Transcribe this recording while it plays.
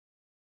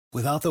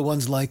Without the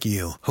ones like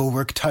you, who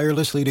work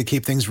tirelessly to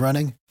keep things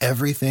running,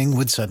 everything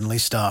would suddenly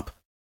stop.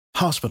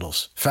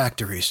 Hospitals,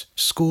 factories,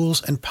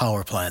 schools, and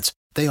power plants,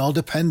 they all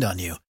depend on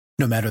you.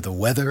 No matter the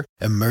weather,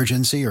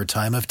 emergency, or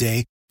time of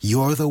day,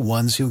 you're the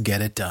ones who get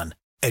it done.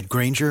 At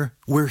Grainger,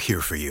 we're here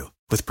for you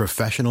with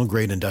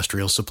professional-grade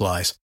industrial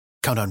supplies.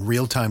 Count on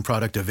real-time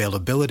product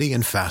availability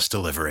and fast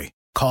delivery.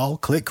 Call,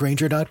 click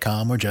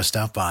Grainger.com, or just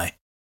stop by.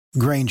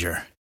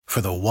 Grainger, for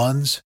the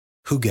ones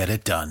who get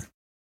it done.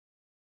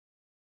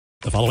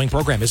 The following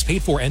program is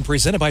paid for and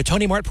presented by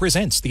Tony Mart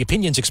Presents. The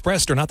opinions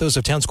expressed are not those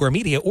of Town Square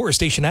Media or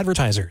station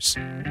advertisers.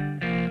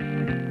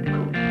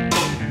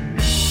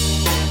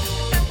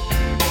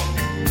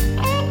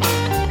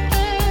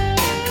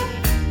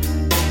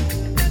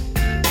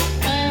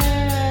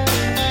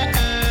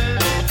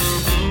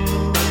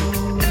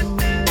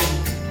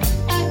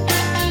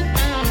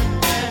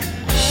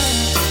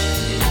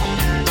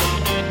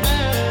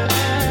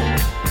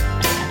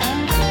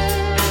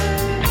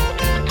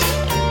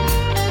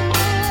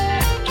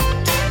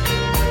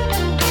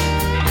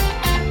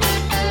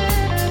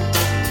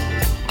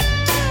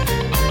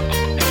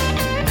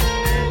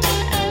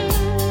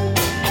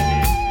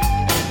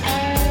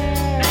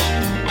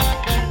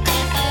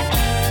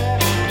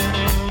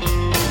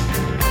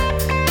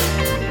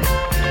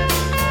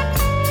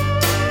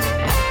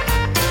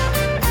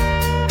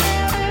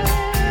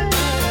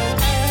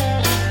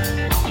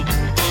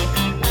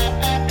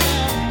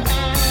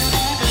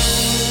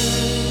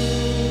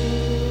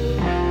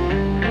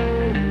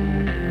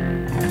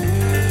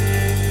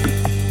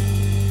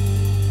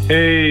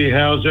 Hey,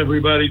 how's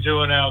everybody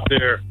doing out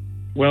there?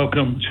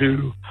 Welcome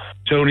to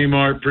Tony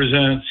Mart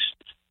Presents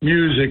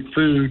Music,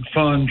 Food,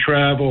 Fun,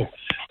 Travel,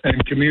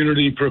 and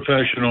Community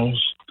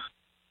Professionals,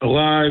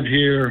 live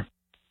here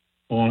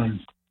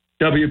on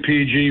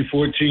WPG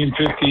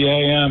 1450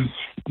 AM,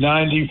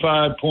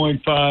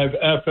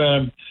 95.5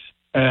 FM,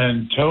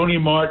 and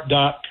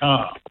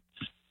TonyMart.com.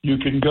 You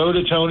can go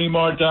to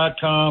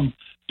TonyMart.com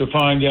to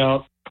find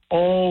out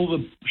all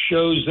the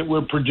shows that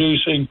we're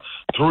producing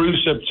through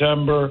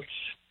September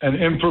and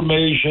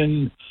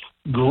information,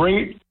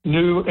 great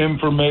new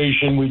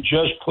information we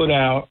just put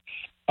out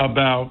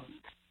about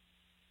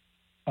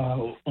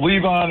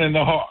Levon and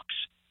the Hawks.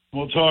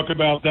 We'll talk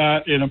about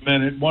that in a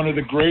minute. One of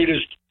the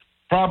greatest,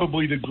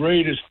 probably the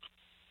greatest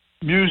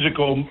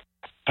musical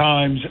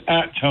times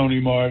at Tony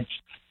Mart's.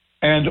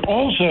 And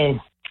also,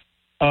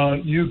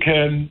 you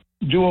can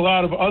do a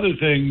lot of other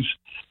things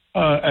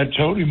at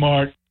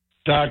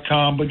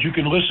TonyMart.com, but you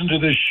can listen to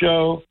this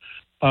show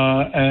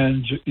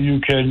and you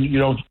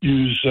don't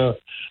use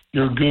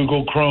your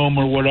Google Chrome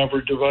or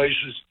whatever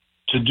devices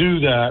to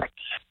do that.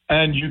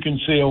 And you can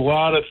see a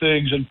lot of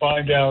things and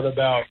find out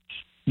about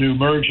new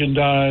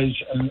merchandise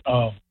and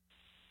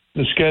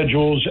the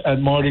schedules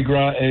at Mardi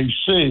Gras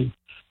AC,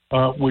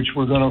 which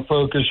we're going to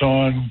focus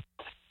on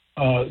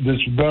this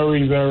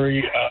very,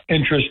 very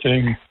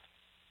interesting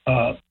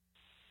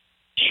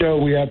show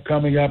we have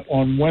coming up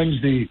on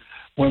Wednesday,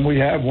 when we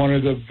have one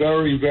of the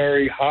very,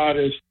 very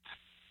hottest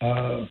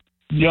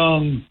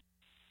young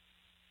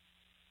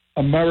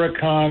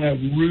Americana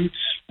roots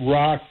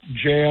rock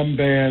jam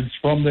bands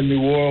from the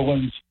New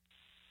Orleans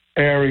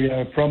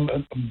area, from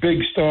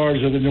big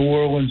stars of the New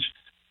Orleans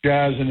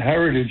Jazz and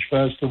Heritage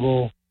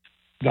Festival,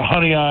 the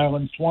Honey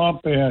Island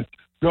Swamp Band,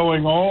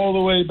 going all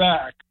the way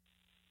back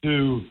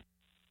to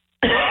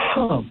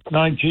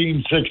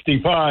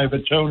 1965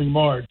 at Tony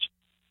Mart's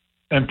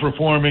and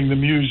performing the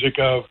music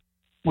of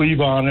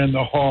Levon and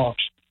the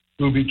Hawks,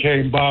 who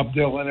became Bob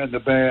Dylan and the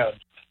band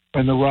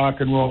and the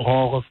Rock and Roll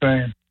Hall of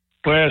Fame.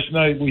 Last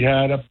night we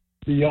had a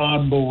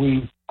Beyond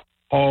Belief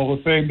Hall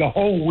of Fame. The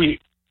whole week,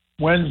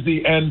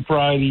 Wednesday and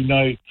Friday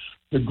night,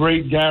 the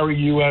great Gary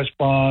U.S.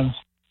 Bonds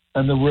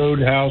and the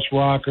Roadhouse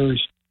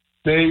Rockers,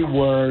 they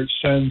were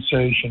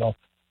sensational.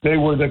 They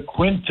were the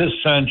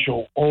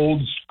quintessential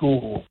old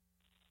school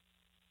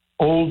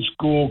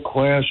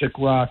classic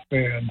rock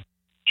band.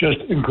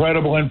 Just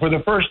incredible. And for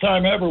the first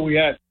time ever, we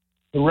had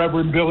the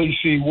Reverend Billy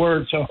C.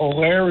 Wirtz, a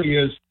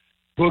hilarious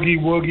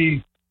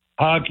boogie-woogie,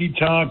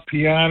 honky-tonk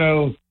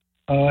piano,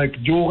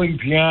 like dueling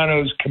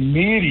pianos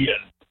comedian,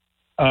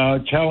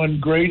 telling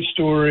great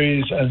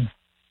stories and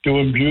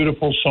doing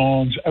beautiful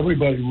songs.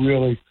 Everybody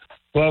really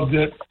loved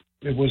it.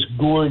 It was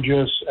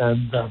gorgeous.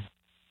 And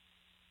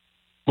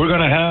we're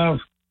going to have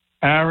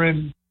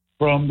Aaron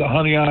from the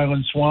Honey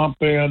Island Swamp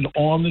Band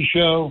on the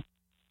show.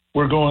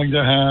 We're going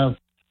to have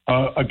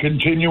a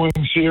continuing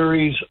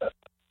series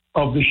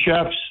of the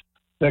chefs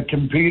that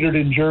competed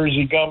in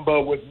Jersey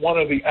Gumbo with one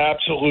of the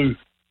absolute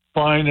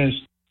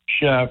finest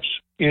chefs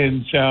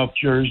in South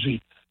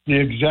Jersey, the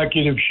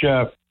executive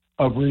chef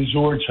of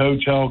Resorts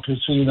Hotel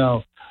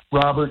Casino.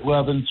 Robert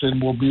Levinson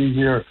will be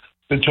here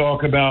to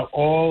talk about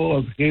all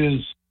of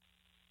his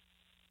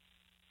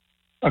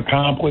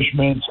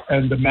accomplishments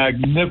and the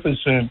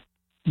magnificent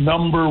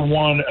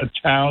 #1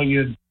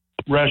 Italian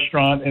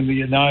restaurant in the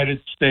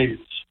United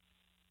States.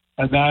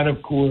 And that,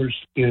 of course,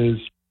 is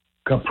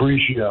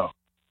Capriccio.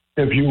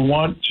 If you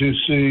want to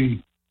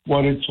see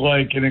what it's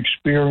like and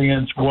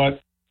experience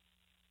what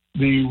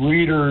the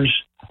readers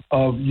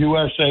of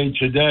USA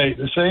Today,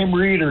 the same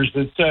readers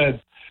that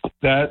said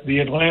that the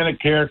Atlantic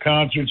Care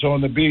concerts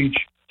on the beach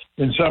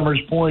in Summers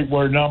Point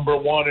were number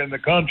one in the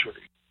country.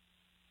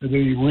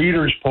 The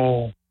readers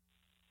poll,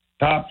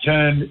 top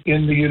 10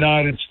 in the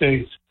United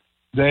States,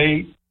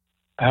 they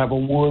have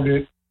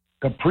awarded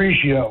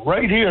Capriccio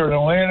right here in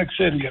Atlantic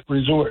City at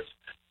Resorts.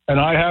 And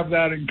I have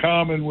that in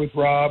common with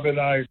Rob, and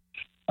I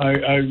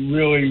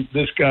really,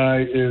 this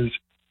guy is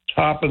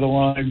top of the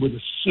line with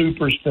a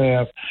super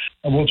staff,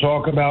 and we'll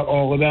talk about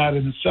all of that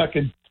in the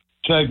second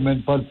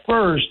segment. But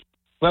first,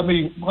 let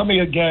me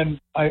again,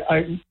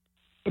 I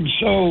am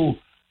so,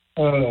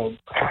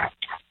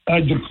 I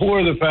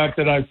deplore the fact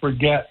that I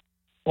forget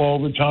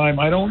all the time.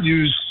 I don't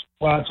use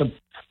lots of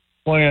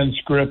planned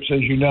scripts.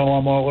 As you know,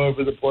 I'm all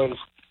over the place.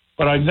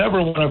 But I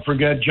never want to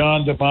forget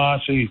John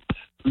DeMasi,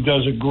 who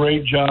does a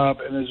great job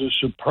and is a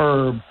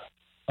superb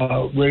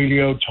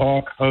radio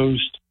talk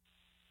host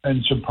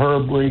and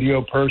superb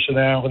radio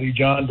personality,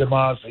 John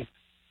DeMasi.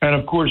 And,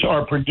 of course,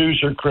 our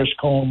producer, Chris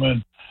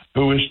Coleman,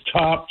 who is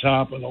top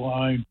of the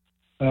line.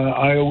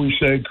 I always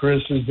say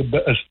Chris is the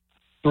best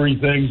three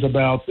things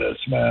about this,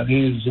 man.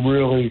 He's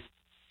really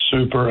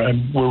super,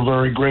 and we're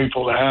very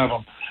grateful to have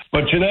him.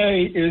 But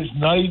today is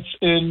Nights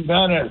in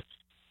Venice,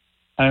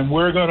 and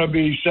we're going to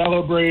be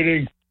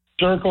celebrating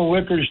Circle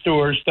Liquor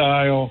Store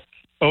style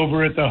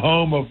over at the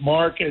home of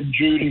Mark and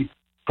Judy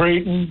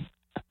Creighton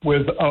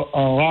with a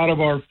lot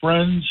of our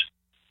friends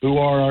who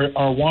are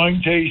our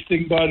wine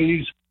tasting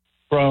buddies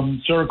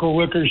from Circle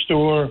Liquor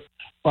Store,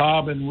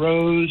 Bob and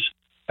Rose,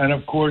 and,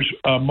 of course,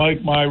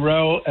 Mike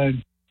Myrell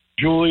and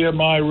Julia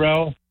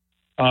Myrell.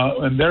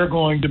 And they're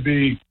going to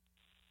be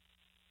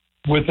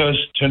with us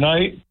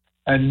tonight.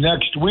 And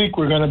next week,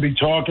 we're going to be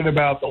talking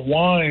about the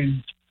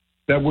wines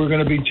that we're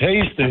going to be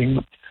tasting.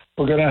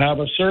 We're going to have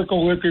a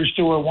Circle Liquor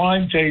Store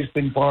wine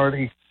tasting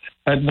party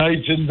at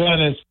Nights in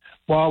Venice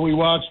while we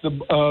watch the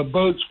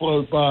boats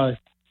float by.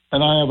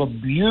 And I have a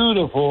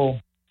beautiful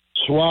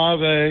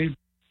Soave,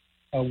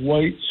 a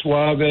white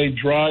Soave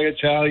dry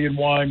Italian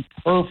wine,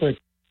 perfect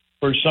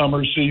for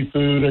summer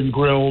seafood and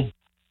grilled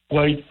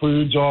light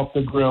foods off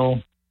the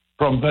grill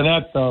from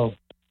Veneto.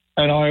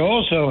 And I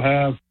also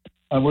have,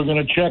 and we're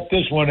going to check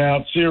this one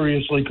out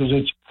seriously because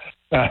it's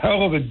a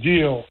hell of a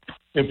deal.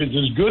 If it's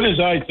as good as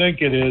I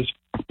think it is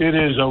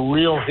a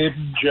real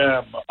hidden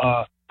gem.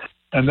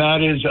 And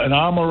that is an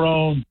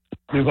Amarone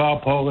di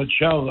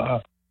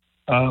Valpolicella,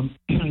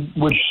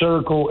 which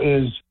Circle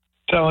is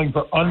selling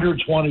for under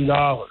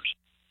 $20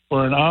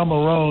 for an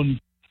Amarone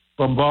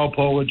from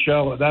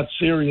Valpolicella. That's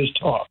serious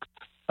talk.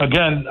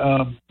 Again,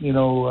 a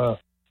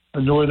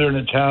Northern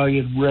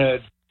Italian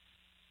red.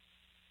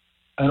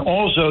 And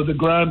also the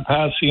Gran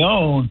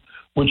Passion,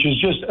 which is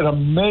just an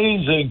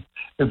amazing,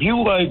 if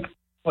you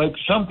like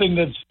something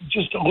that's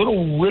just a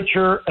little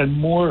richer and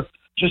more,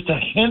 just a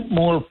hint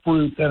more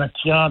fruit than a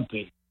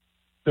Chianti.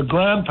 The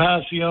Gran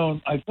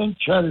Passion, I think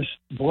Chet is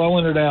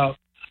blowing it out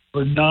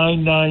for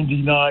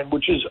 $9.99,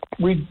 which is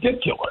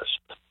ridiculous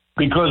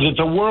because it's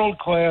a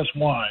world-class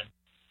wine.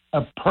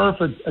 A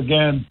perfect,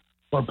 again,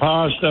 for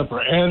pasta,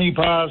 for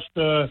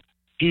antipasta,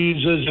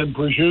 cheeses and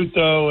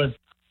prosciutto,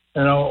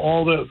 and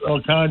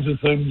all kinds of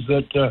things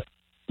that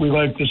we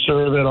like to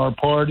serve at our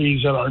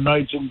parties, at our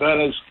Nights in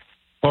Venice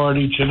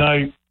party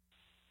tonight.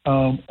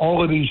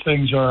 All of these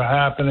things are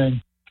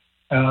happening.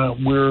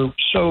 We're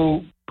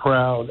so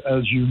proud,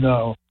 as you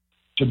know,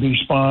 to be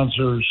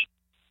sponsors,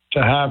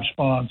 to have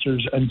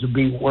sponsors, and to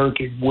be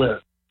working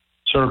with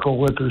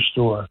Circle Liquor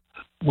Store.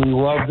 We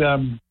love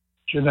them.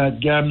 Jeanette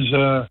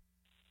Gemza,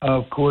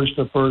 of course,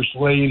 the First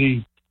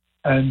Lady,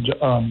 and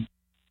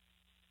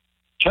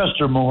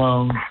Chester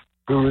Malone,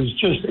 who is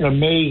just an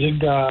amazing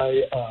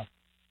guy.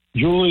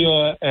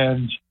 Julia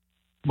and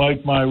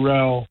Mike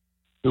Myrell,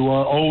 who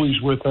are always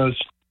with us.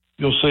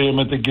 You'll see him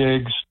at the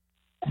gigs.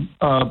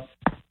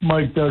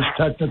 Mike does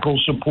technical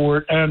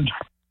support and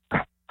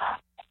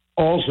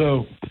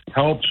also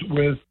helps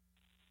with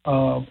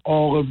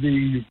all of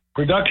the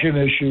production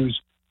issues.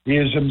 He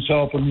is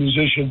himself a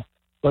musician,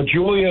 but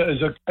Julia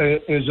is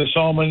a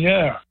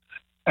sommelier,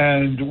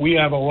 and we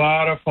have a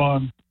lot of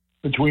fun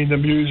between the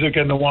music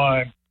and the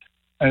wine.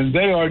 And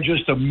they are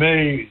just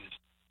amazed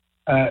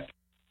at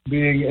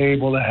being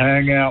able to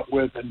hang out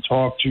with and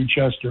talk to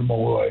Chester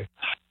Malloy.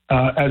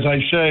 As I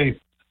say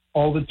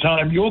all the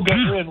time, you'll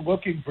go in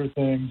looking for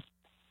things,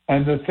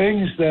 and the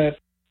things that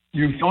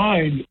you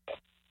find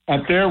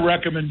at their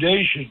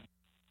recommendation,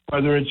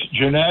 whether it's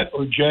Jeanette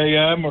or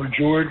JM or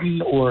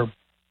Jordan or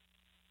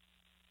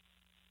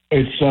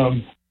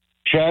it's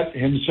Chet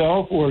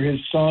himself or his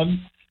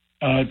son,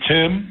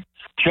 Tim,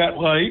 Chet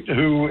Light,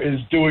 who is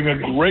doing a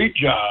great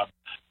job,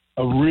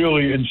 a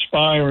really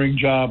inspiring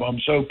job. I'm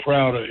so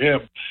proud of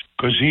him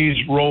because he's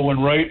rolling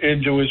right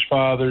into his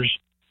father's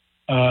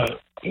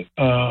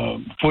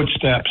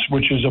footsteps,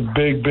 which is a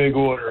big, big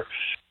order.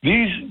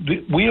 We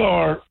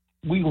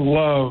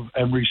love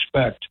and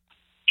respect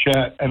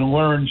Chet and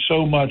learn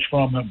so much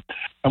from him,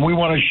 and we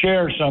want to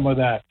share some of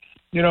that.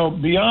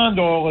 Beyond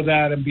all of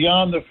that and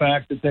beyond the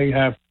fact that they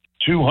have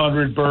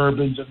 200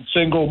 bourbons and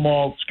single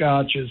malt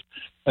scotches,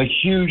 a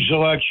huge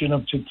selection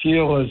of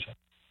tequilas,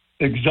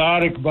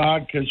 exotic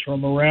vodkas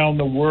from around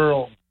the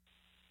world.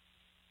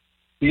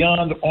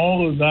 Beyond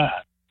all of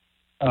that,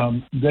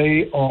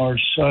 they are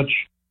such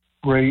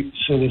great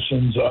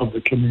citizens of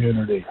the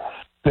community.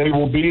 They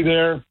will be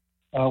there.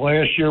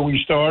 Last year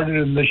we started,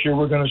 and this year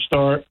we're going to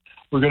start.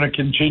 We're going to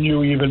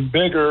continue even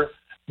bigger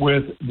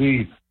with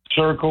the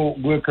Circle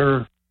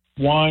Liquor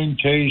Wine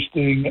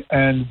Tasting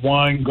and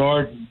Wine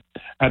Garden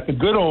at the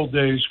Good Old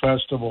Days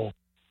Festival,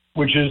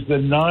 which is the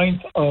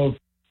 9th of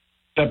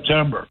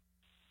September.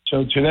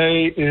 So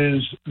today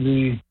is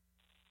the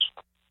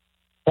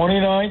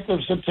 29th of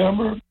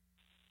September,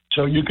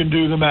 so you can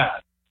do the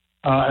math.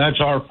 That's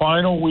our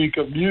final week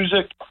of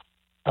music,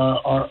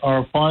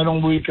 our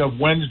final week of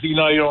Wednesday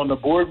night on the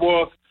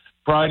boardwalk,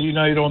 Friday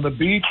night on the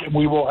beach, and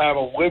we will have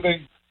a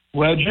living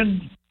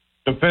legend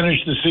to finish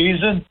the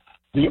season.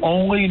 The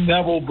only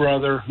Neville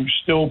brother who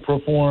still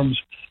performs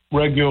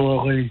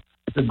regularly,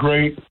 the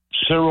great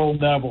Cyril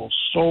Neville,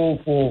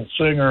 soulful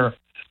singer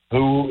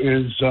who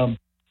is a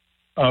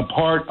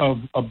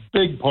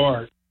big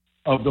part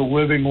of the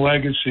living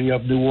legacy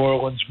of New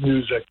Orleans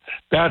music.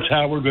 That's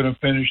how we're going to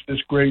finish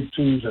this great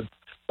season.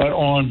 But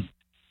on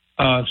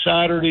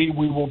Saturday,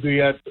 we will be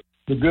at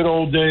the Good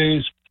Old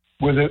Days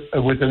with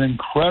an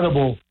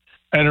incredible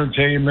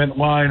entertainment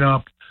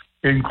lineup,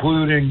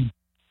 including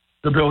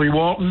the Billy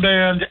Walton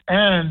Band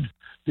and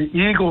the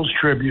Eagles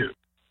tribute,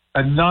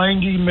 a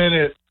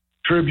 90-minute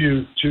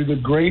tribute to the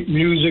great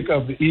music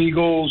of the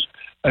Eagles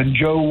and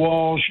Joe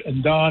Walsh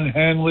and Don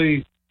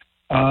Henley.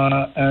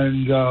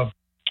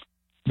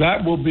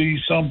 That will be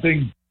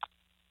something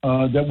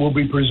that we'll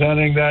be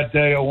presenting that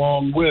day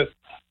along with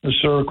the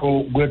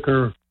Circle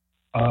Liquor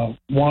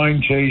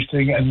Wine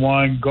Tasting and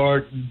Wine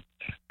Garden.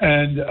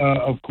 And,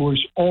 of course,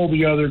 all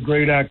the other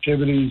great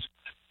activities.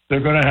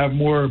 They're going to have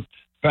more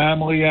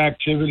family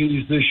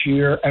activities this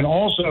year. And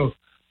also,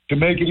 to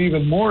make it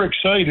even more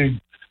exciting,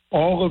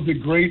 all of the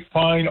great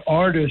fine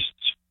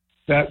artists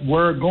that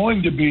we're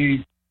going to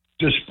be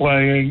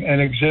displaying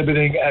and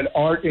exhibiting at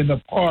Art in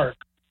the Park,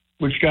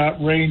 which got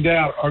rained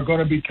out, are going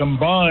to be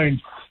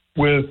combined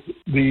with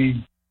the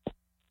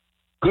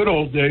Good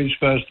Old Days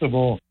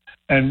Festival.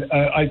 And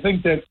I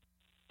think that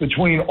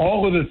between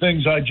all of the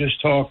things I just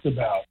talked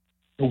about,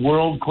 the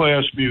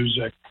world-class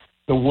music,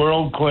 the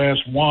world-class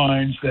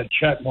wines that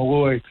Chet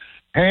Malloy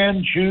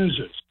hand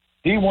chooses,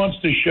 he wants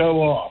to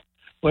show off.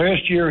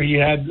 Last year he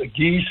had the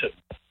Gießen.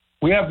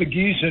 We have the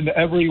Gießen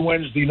every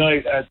Wednesday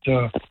night at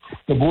the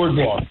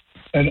boardwalk.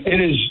 And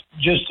it is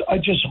I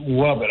just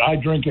love it. I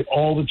drink it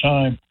all the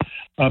time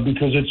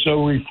because it's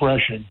so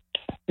refreshing.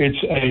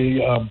 It's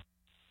a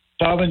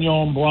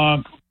Sauvignon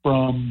Blanc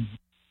from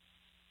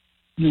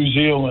New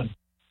Zealand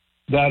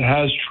that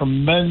has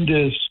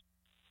tremendous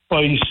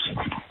spice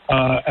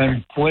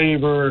and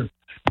flavor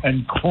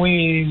and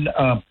clean.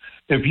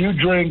 If you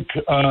drink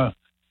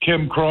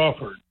Kim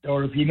Crawford,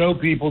 or if you know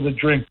people that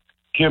drink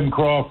Kim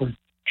Crawford,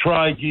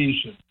 try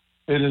Gießen.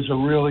 It is a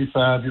really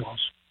fabulous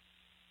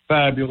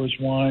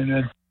wine,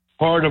 and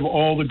part of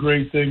all the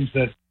great things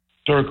that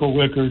Circle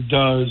Liquor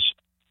does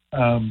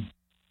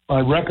by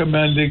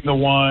recommending the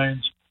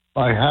wines,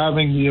 by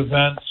having the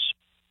events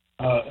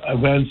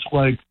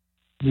like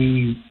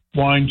the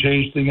wine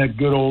tasting at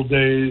Good Old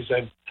Days,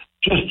 and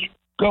just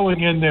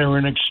going in there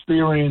and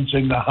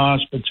experiencing the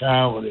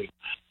hospitality,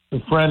 the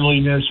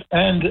friendliness,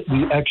 and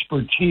the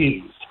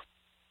expertise.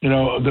 You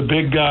know, the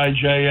big guy,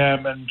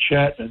 JM and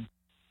Chet and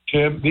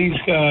Tim, these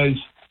guys,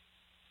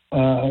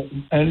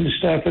 and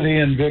Stephanie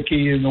and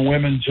Vicky and the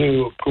women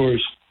too, of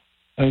course,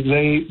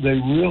 they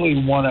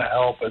really want to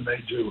help, and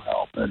they do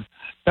help. And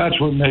that's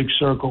what makes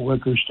Circle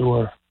Liquor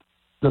Store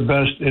the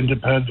best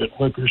independent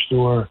liquor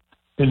store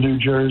in New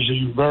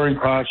Jersey, very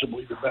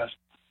possibly the best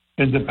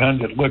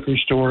independent liquor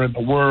store in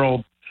the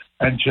world.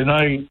 And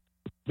tonight,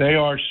 they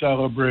are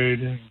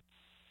celebrating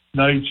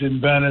Nights in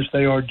Venice.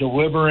 They are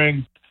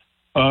delivering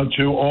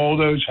to all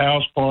those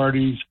house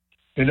parties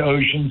in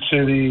Ocean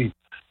City.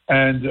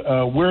 And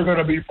we're going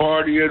to be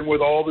partying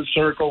with all the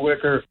Circle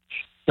Liquor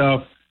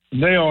stuff.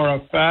 And they are a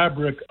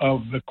fabric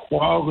of the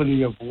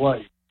quality of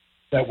life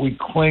that we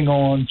cling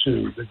on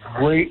to, the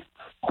great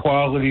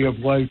quality of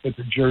life at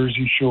the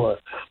Jersey Shore.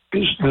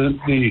 This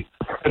the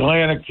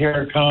Atlantic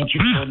Care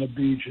Concerts on the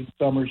beach in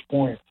Summers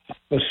Point,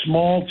 the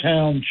small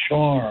town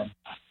charm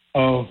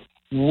of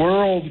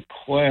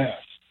world-class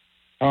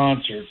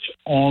concerts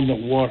on the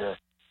water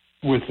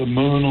with the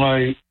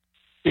moonlight.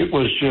 It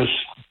was just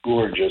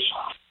gorgeous.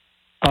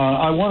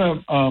 I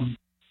want to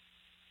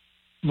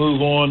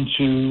move on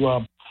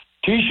to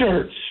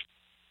T-shirts.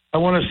 I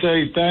want to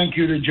say thank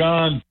you to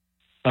John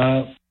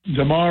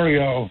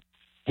DeMario,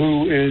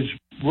 who is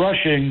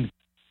rushing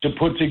to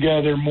put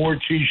together more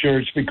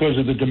T-shirts because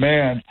of the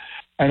demand,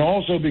 and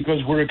also because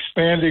we're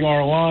expanding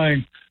our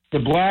line, the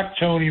black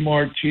Tony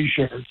Mart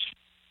T-shirts.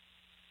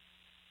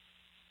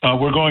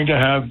 We're going to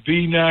have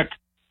V-neck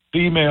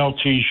female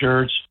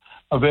T-shirts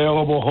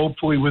available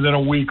hopefully within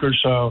a week or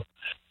so.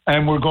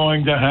 And we're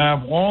going to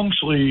have long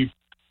sleeve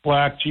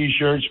black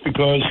T-shirts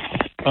because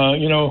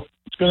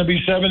It's going to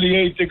be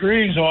 78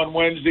 degrees on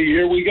Wednesday.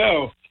 Here we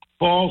go.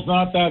 Fall's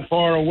not that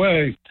far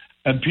away,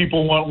 and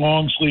people want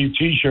long-sleeve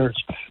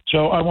T-shirts.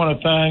 So I want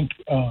to thank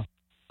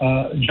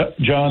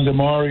John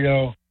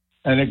DeMario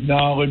and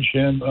acknowledge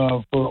him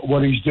for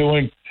what he's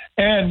doing.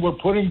 And we're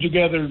putting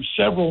together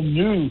several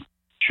new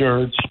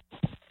shirts,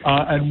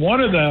 and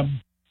one of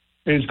them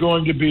is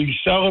going to be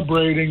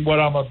celebrating what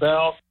I'm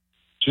about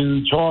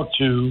to talk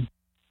to,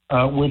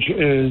 which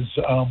is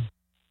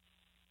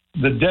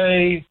the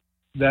day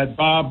that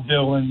Bob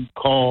Dylan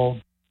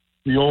called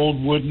the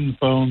old wooden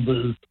phone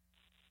booth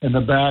in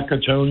the back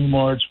of Tony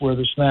Mart's where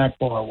the snack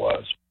bar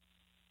was,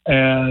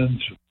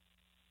 and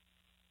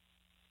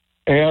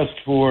asked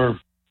for,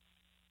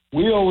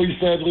 we always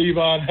said leave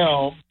on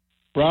helm.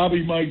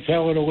 Robbie might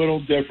tell it a little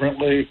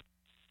differently.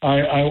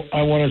 I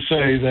want to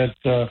say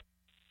that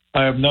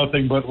I have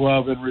nothing but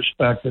love and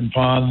respect and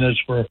fondness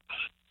for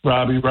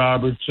Robbie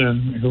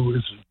Robertson, who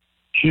is a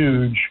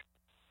huge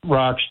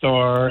rock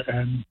star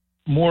and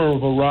more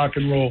of a rock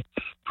and roll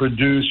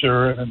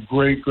producer and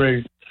a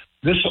great.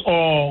 This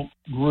all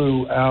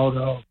grew out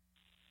of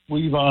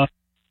Leave On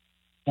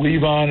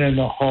and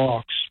the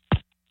Hawks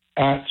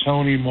at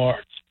Tony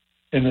Mart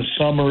in the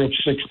summer of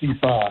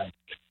 '65.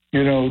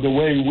 The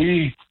way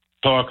we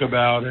talk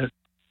about it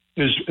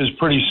is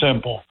pretty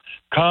simple.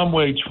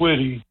 Conway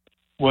Twitty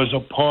was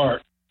a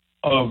part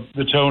of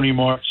the Tony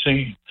Mart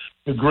scene.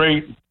 The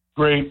great,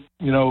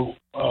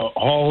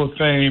 Hall of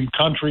Fame,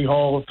 Country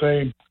Hall of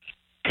Fame,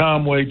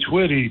 Conway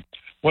Twitty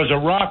was a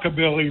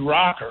rockabilly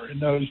rocker in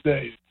those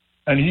days,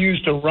 and he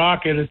used to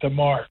rock it at the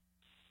Mart.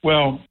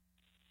 Well,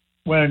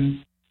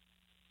 when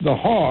the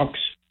Hawks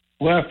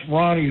left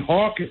Ronnie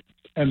Hawkins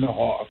and the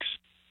Hawks,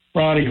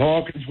 Ronnie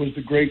Hawkins was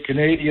the great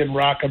Canadian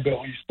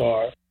rockabilly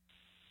star.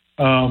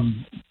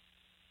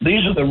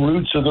 These are the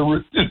roots of the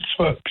roots,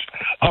 folks.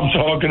 I'm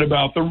talking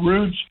about the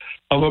roots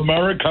of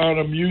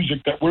Americana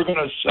music that we're going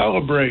to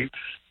celebrate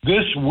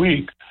this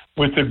week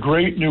with the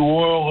great New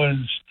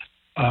Orleans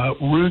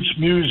roots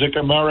music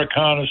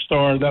Americana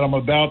star that I'm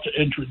about to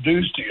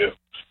introduce to you.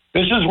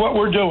 This is what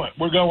we're doing.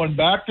 We're going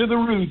back to the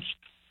roots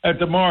at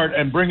the Mart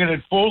and bringing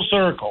it full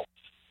circle.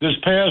 This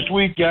past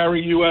week,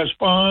 Gary U.S.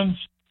 Bonds,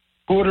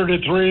 Quarter to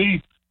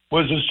Three,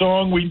 was a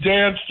song we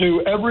danced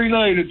to every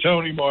night at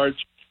Tony Mart's.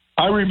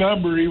 I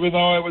remember, even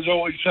though I was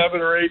only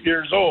 7 or 8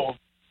 years old,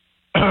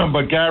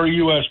 but Gary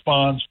U.S.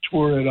 Bonds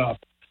tore it up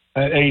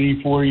at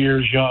 84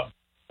 years young.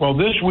 Well,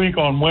 this week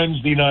on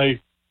Wednesday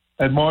night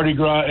at Mardi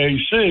Gras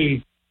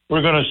AC,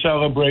 we're going to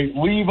celebrate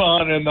Leave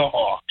On and the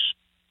Hawks.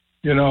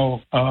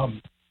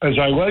 As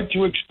I like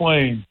to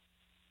explain,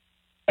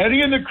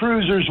 Eddie and the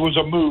Cruisers was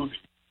a movie.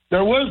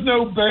 There was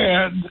no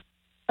band,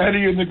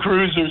 Eddie and the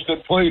Cruisers,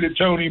 that played at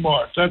Tony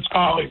Mart's. That's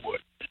Hollywood.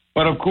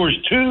 But, of course,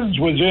 Tunes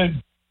was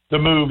in the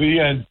movie,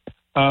 and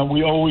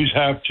we always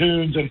have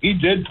Tunes, and he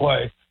did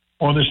play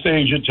on the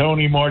stage at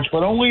Tony Mart's,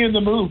 but only in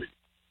the movie,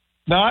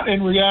 not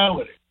in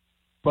reality.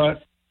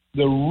 But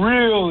the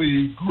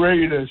really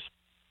greatest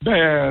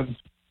band,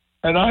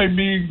 and I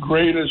mean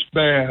greatest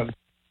band,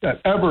 that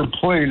ever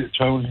played at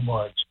Tony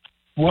Mart's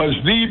was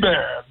the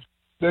band.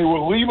 They were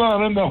Leave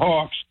On and the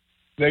Hawks.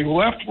 They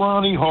left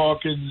Ronnie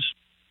Hawkins,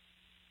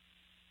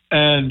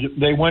 and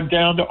they went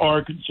down to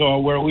Arkansas,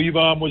 where Leave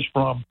On was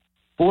from.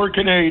 4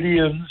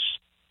 Canadians,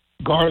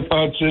 Garth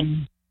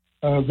Hudson.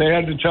 They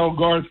had to tell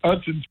Garth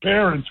Hudson's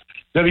parents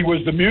that he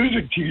was the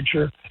music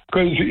teacher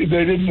because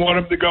they didn't want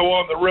him to go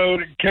on the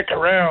road and kick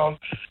around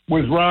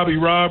with Robbie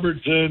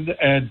Robertson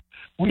and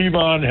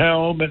Levon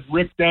Helm and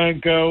Rick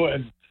Danko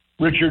and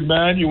Richard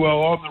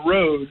Manuel on the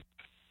road.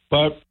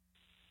 But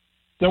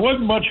there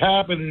wasn't much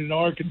happening in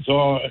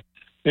Arkansas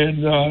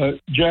in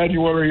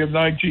January of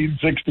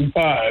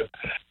 1965.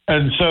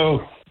 And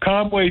so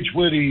Conway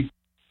Twitty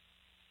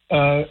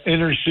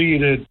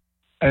interceded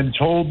and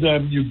told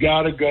them, you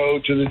got to go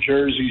to the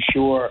Jersey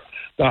Shore.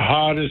 The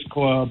hottest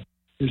club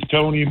is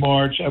Tony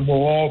Mart's, and we'll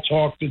all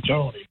talk to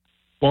Tony.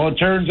 Well, it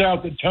turns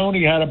out that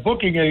Tony had a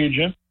booking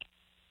agent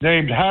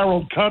named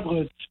Harold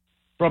Cutlitz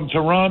from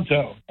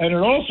Toronto. And it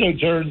also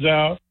turns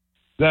out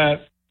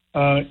that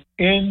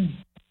in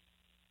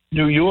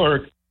New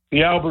York,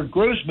 the Albert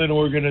Grossman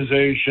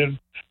organization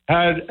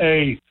had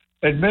a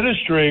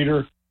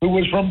administrator who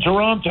was from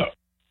Toronto.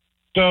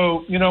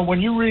 So,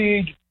 when you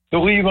read the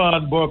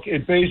Levon book,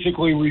 it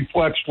basically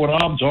reflects what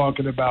I'm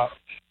talking about.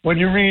 When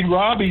you read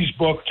Robbie's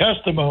book,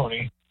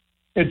 Testimony,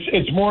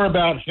 it's more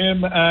about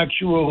him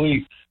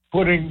actually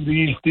putting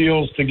these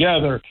deals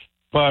together.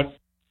 But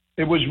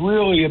it was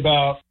really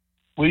about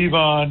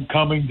Levon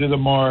coming to the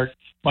Mart,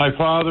 my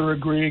father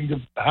agreeing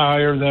to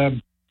hire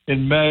them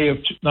in May of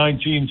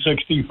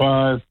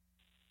 1965,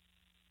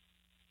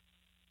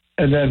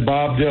 and then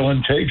Bob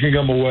Dylan taking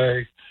them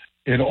away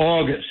in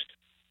August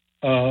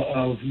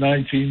of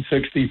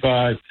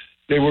 1965.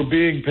 They were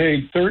being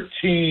paid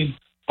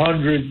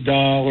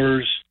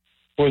 $1,300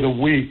 for the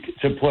week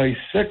to play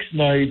 6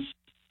 nights,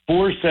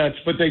 4 sets,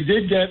 but they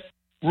did get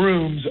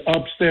rooms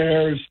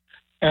upstairs,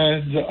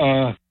 and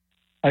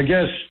I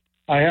guess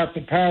I have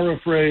to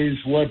paraphrase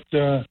what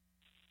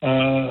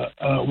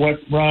what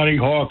Ronnie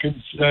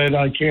Hawkins said.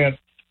 I can't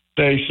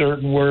say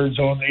certain words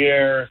on the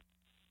air,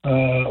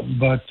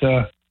 but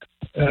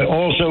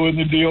also in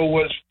the deal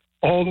was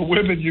all the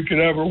women you could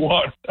ever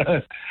want.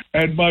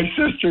 And my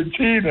sister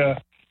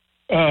Tina,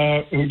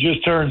 who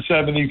just turned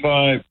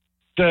 75,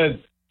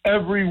 said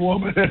every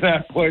woman in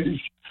that place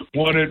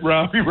wanted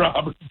Robbie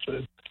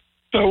Robertson.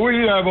 So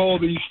we have all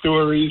these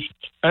stories,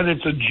 and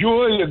it's a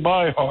joy in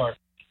my heart.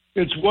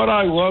 It's what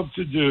I love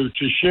to do,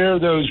 to share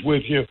those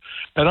with you.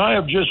 And I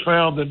have just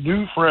found a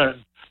new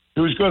friend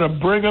who's going to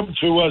bring them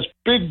to us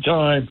big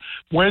time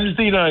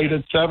Wednesday night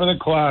at 7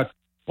 o'clock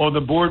on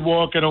the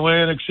boardwalk in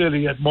Atlantic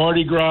City at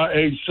Mardi Gras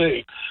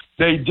AC.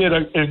 They did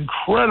an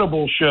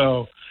incredible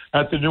show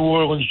at the New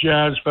Orleans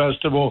Jazz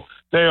Festival.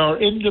 They are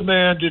in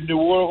demand in New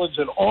Orleans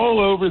and all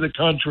over the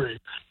country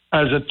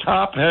as a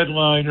top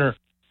headliner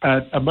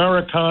at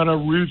Americana,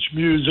 Roots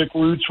Music,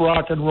 Roots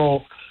Rock and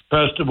Roll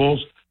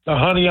festivals, the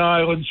Honey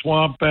Island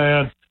Swamp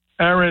Band.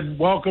 Aaron,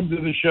 welcome to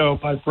the show,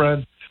 my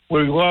friend.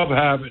 We love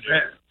having you.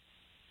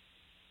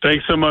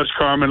 Thanks so much,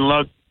 Carmen.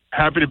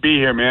 Happy to be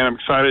here, man. I'm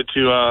excited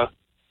to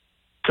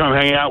come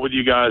hang out with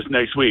you guys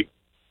next week.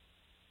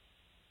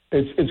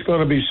 It's going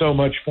to be so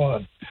much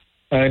fun.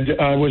 And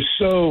I was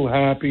so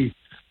happy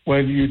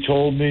when you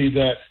told me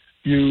that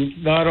you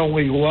not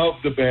only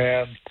love the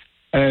band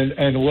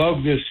and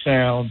love this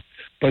sound,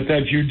 but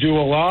that you do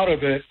a lot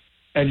of it,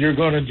 and you're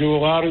going to do a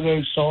lot of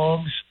those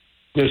songs,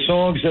 the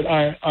songs that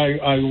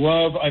I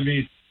love. I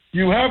mean,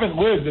 you haven't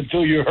lived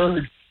until you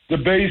heard the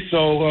bass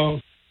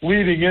solo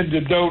leading into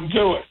Don't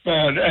Do It,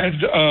 man.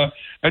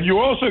 And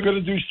you're also going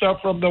to do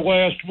stuff from The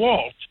Last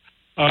Waltz,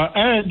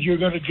 and you're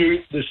going to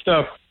do the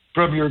stuff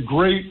from your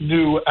great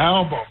new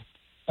album,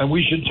 and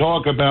we should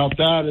talk about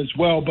that as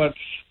well. But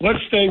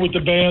let's stay with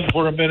the band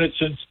for a minute,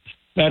 since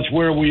that's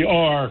where we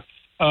are.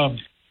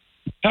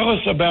 Tell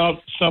us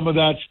about some of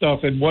that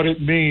stuff and what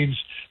it means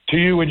to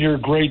you and your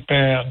great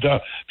band.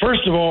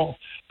 First of all,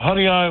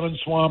 Honey Island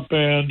Swamp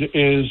Band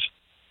is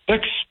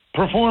 6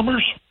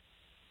 performers?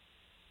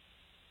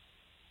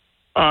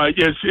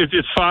 Yes,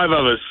 it's 5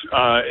 of us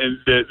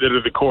that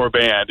are the core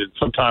band, and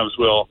sometimes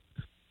we'll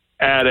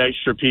add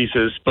extra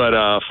pieces, but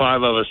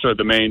 5 of us are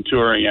the main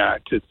touring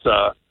act. It's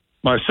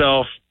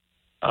myself,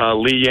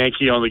 Lee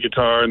Yankee on the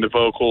guitar and the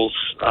vocals,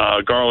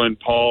 Garland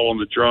Paul on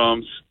the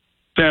drums,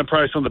 Sam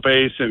Price on the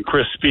bass, and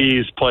Chris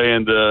Spies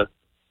playing the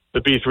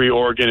B3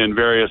 organ and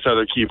various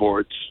other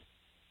keyboards.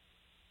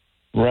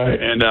 Right.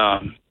 And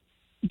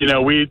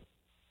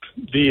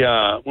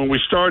when we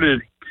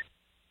started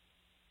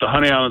the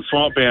Honey Island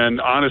Swamp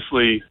Band,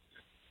 honestly,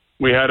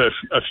 we had a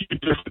few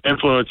different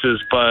influences,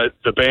 but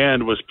the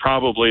band was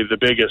probably the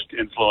biggest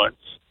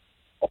influence.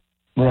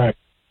 Right.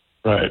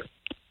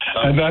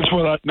 And that's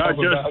what I love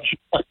about you.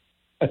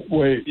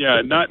 Wait.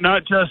 Yeah, not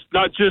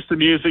just the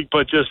music,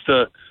 but just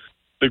the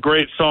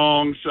great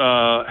songs,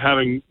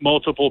 having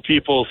multiple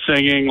people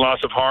singing,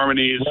 lots of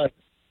harmonies, right.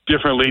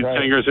 Different lead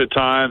singers at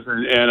times,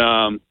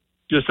 and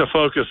just a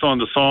focus on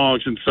the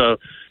songs. And so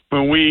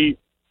when we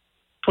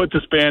put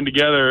this band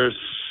together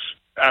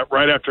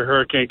right after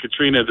Hurricane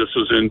Katrina, this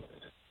was in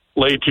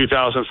late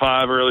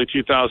 2005, early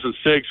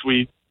 2006,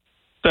 we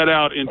set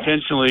out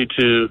intentionally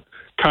to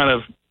kind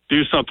of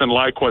do something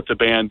like what the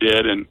band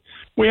did. And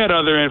we had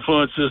other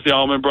influences, the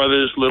Allman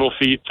Brothers, Little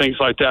Feat, things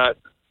like that.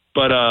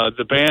 But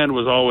the band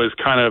was always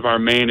kind of our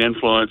main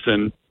influence.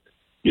 And,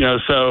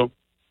 so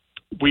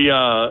we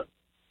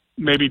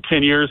maybe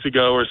 10 years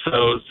ago or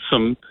so,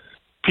 some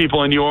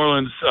people in New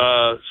Orleans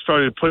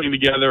started putting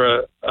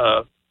together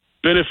a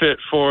benefit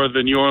for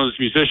the New Orleans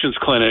Musicians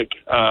Clinic,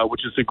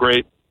 which is a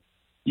great,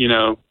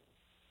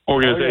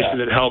 organization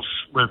that helps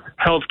with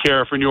health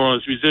care for New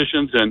Orleans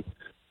musicians. And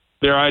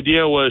their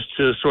idea was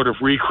to sort of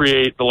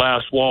recreate The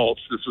Last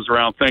Waltz. This was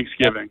around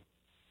Thanksgiving.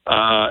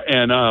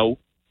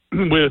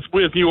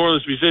 With New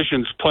Orleans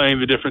musicians playing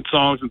the different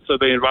songs. And so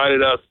they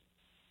invited us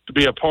to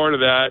be a part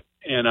of that.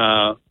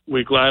 And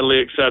we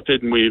gladly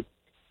accepted, and we've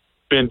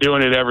been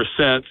doing it ever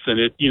since. And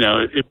it's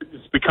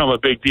become a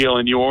big deal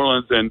in New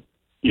Orleans, and,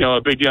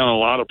 a big deal in a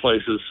lot of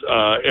places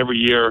every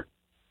year,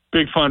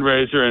 big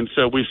fundraiser. And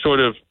so we sort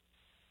of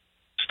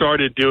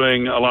started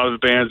doing a lot of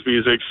the band's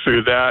music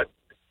through that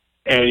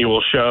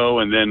annual show.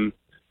 And then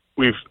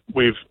we've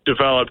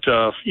developed,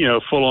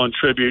 full-on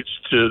tributes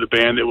to the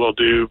band that we'll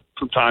do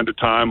from time to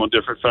time on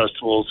different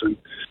festivals. And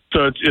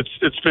so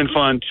it's been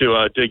fun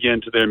to dig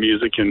into their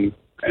music, and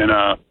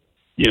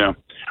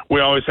we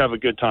always have a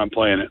good time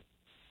playing it.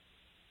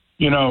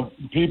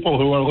 People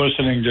who are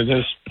listening to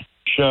this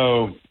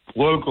show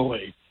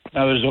locally,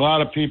 now there's a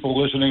lot of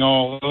people listening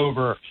all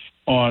over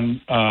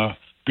on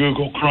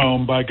Google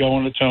Chrome by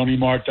going to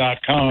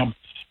TonyMart.com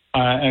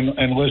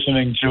and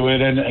listening to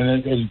it.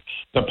 And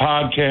the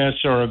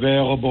podcasts are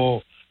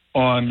available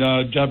on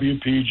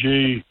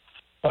WPG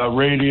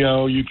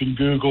Radio. You can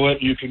Google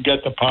it. You can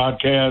get the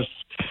podcast.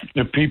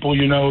 If people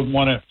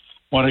want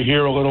to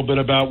hear a little bit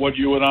about what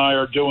you and I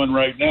are doing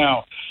right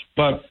now,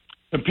 but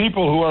the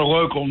people who are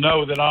local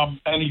know that I'm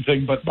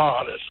anything but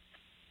modest.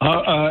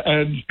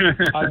 And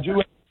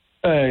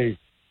I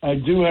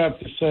do have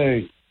to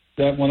say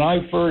that when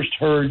I first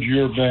heard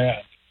your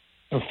band,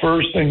 the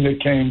first thing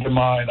that came to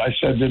mind, I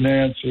said to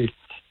Nancy,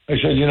 I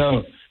said,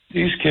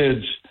 these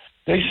kids,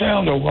 they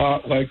sound a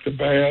lot like the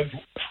band.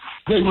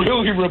 They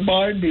really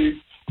remind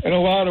me in a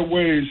lot of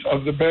ways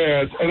of the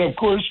band. And, of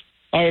course,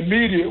 I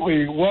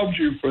immediately loved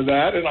you for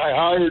that, and I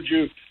hired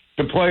you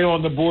to play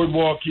on the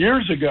boardwalk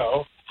years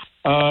ago.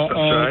 That's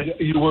right.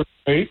 You were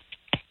great.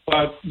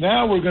 But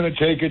now we're going to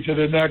take it to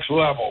the next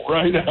level,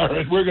 right,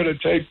 Aaron? We're going to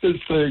take this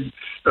thing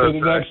to the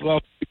next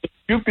level.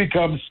 You've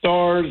become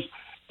stars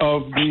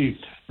of the,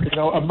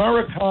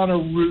 Americana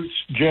Roots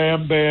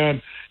Jam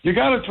Band. You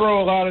got to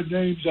throw a lot of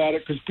names at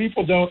it because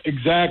people don't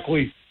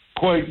exactly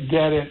quite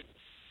get it.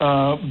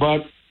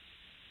 But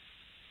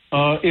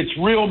it's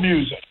real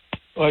music,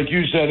 like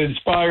you said,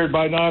 inspired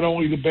by not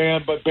only the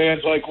band, but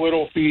bands like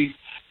Little Feat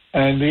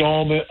and the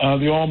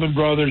Allman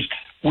Brothers.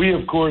 We,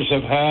 of course,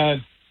 have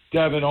had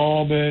Devin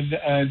Allman,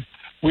 and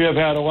we have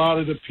had a lot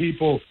of the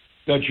people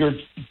that you're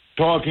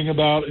talking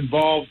about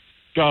involved.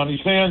 Johnny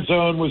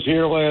Sansone was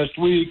here last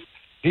week.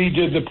 He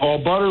did the Paul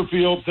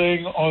Butterfield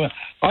thing.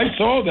 I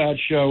saw that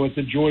show at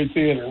the Joy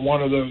Theater,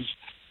 one of those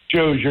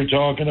shows you're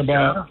talking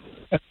about.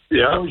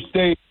 Yeah. First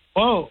day,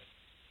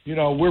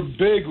 we're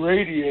big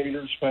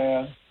Radiators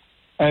fans,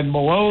 and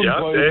Malone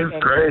played.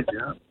 Dave's great,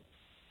 yeah.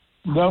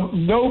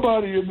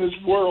 Nobody in this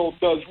world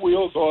does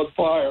Wheels on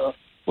Fire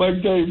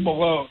like Dave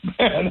Malone,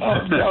 man.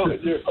 I'm telling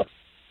you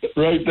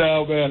right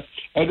now, man.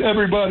 And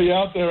everybody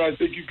out there, I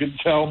think you can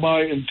tell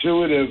my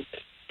intuitive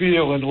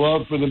feel and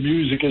love for the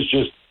music is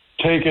just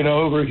taken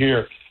over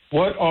here.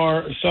 What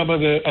are some of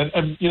the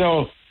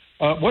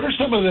what are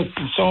some of the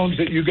songs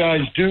that you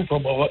guys do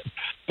from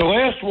the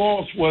Last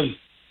Waltz was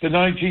the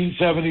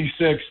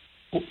 1976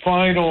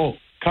 final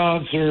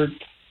concert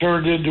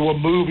turned into a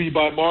movie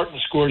by Martin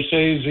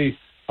Scorsese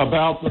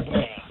about the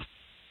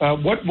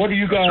band. What are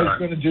you guys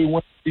going to do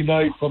Wednesday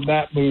night from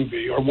that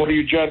movie, or what do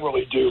you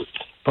generally do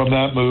from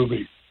that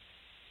movie?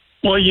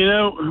 Well,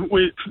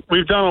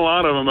 we've done a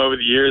lot of them over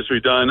the years.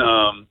 We've done,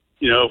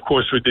 of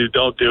course, we do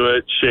Don't Do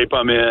It, Shape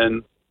I'm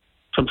In.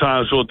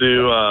 Sometimes we'll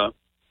do.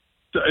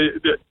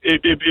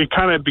 It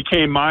kind of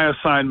became my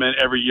assignment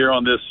every year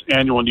on this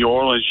annual New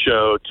Orleans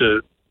show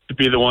to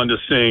be the one to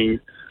sing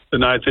The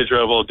Night They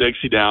Drove Old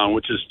Dixie Down,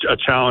 which is a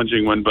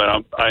challenging one, but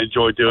I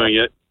enjoy doing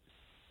it.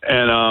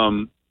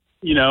 And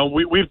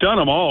we've done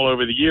them all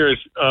over the years.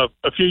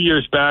 A few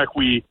years back,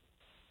 we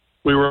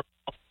were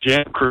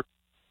Jam Crew.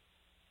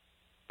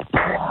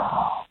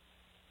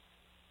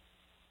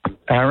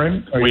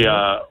 Aaron,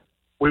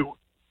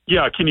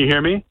 can you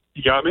hear me?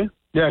 You got me?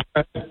 Yeah,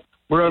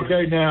 we're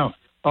okay now.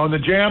 On the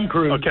Jam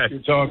Cruise, okay.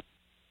 You're talking.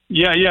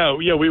 Yeah.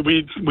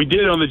 We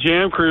did it on the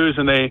Jam Cruise,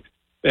 and they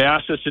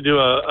asked us to do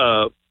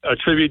a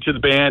tribute to the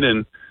band.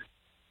 And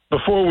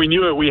before we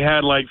knew it, we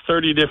had like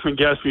 30 different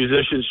guest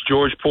musicians.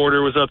 George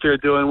Porter was up there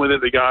doing with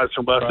it. The guys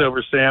from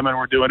Leftover Salmon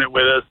were doing it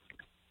with us,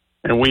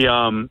 and we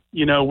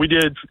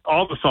did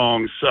all the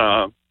songs.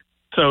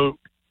 So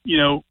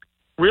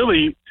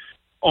really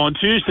on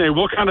Tuesday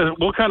we'll kind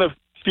of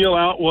feel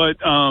out what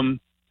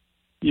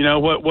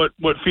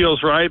what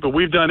feels right. But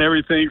we've done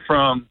everything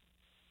from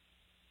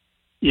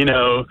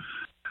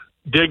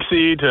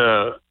Dixie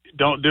to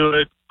Don't Do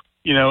It,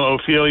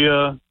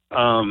 Ophelia,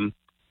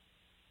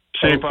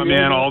 Shape I'm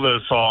In, all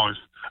those songs.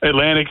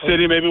 Atlantic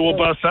City, maybe we'll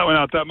bust that one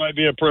out. That might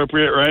be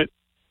appropriate, right?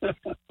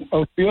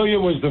 Ophelia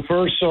was the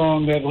first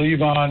song that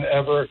Levon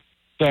ever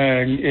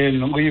sang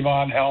in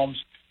Levon Helm's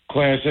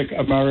classic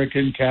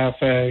American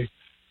Cafe,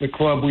 the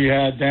club we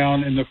had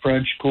down in the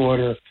French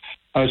Quarter.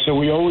 So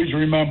we always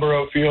remember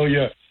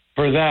Ophelia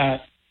for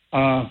that.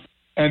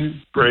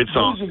 And great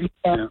song. Those of you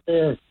out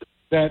there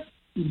that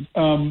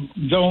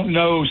don't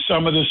know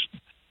some of this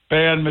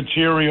band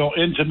material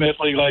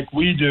intimately like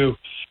we do,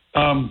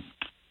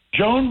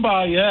 Joan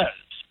Baez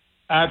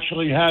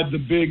actually had the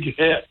big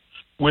hit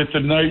with The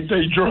Night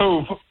They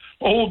Drove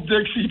Old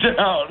Dixie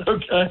Down,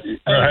 okay?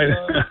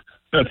 Right.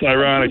 That's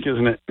ironic,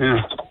 isn't it?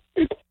 Yeah.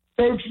 It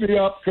chokes me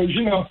up because,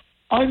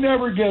 I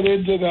never get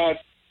into that,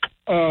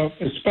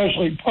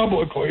 especially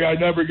publicly. I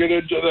never get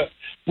into the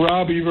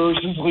Robbie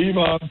versus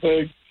Levon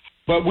thing.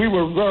 But we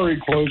were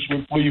very close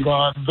with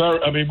Levon.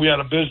 We had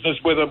a business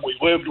with him. We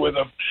lived with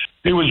him.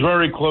 He was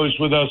very close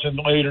with us in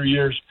later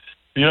years.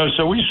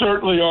 So we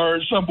certainly are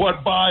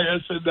somewhat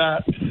biased in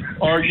that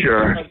argument.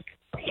 Sure.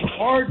 It's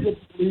hard to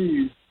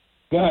believe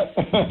that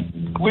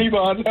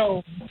Levon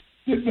Helm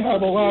didn't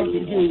have a lot to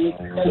do with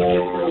it.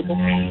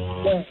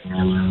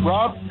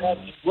 Rob had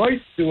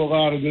rights to a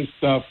lot of this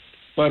stuff.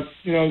 But,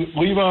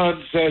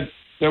 Levon said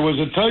there was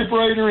a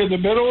typewriter in the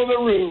middle of the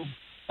room,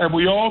 and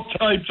we all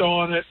typed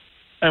on it,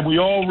 and we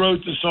all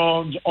wrote the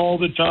songs all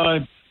the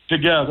time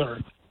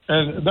together.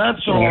 And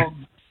that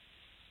song,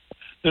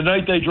 The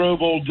Night They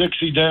Drove Old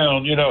Dixie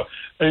Down,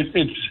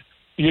 it's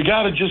you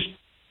got to just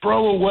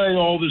throw away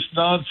all this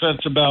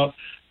nonsense about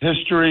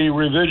history,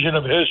 revision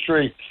of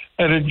history,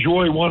 and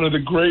enjoy one of the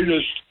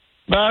greatest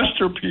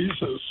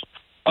masterpieces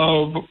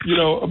of,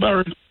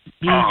 American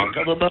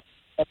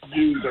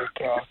music,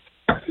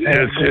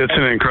 It's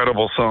an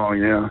incredible song,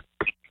 yeah.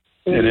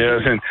 It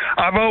is, and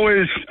I've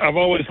always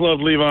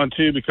loved Levon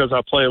too because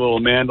I play a little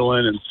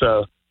mandolin, and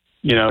so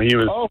he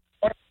was.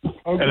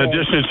 Okay. In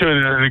addition to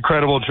an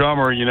incredible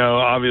drummer,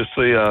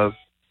 obviously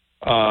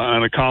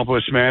an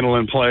accomplished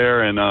mandolin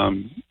player, and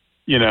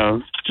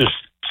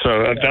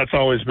that's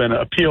always been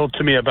appealed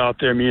to me about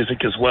their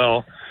music as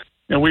well.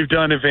 And we've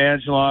done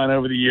Evangeline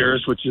over the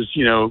years, which is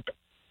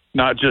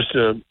not just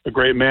a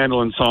great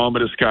mandolin song,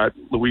 but it's got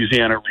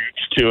Louisiana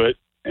roots to it,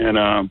 and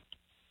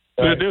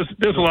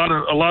there's a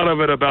lot of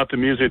it about the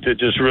music that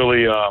just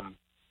really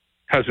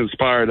has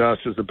inspired us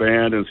as a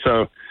band. And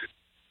so,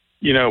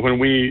 when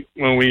we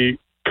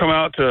come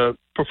out to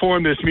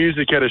perform this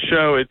music at a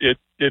show,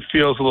 it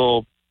feels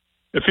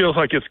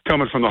like it's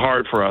coming from the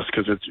heart for us,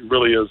 because it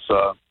really is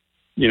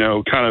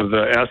kind of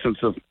the essence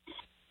of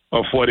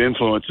what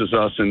influences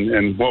us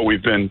and what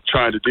we've been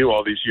trying to do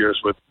all these years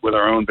with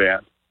our own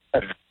band.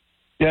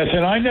 Yes,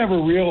 and I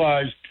never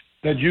realized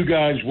that you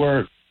guys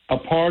were a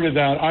part of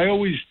that.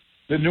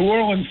 The New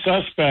Orleans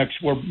Suspects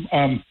were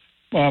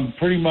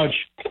pretty much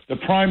the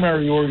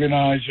primary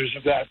organizers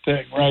of that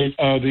thing, right?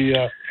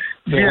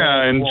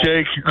 And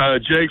Jake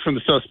from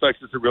the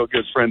Suspects is a real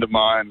good friend of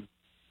mine.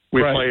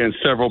 We play in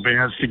several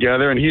bands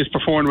together, and he's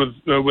performed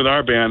with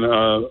our band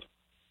a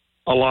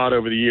lot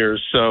over the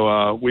years.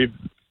 So we've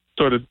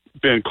sort of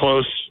been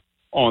close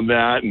on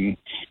that, and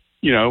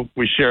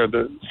we share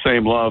the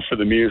same love for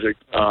the music.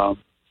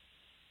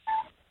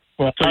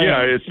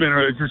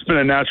 It's been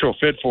a natural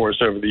fit for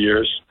us over the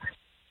years.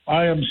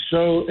 I am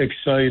so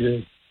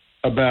excited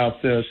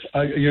about this.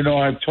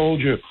 I've told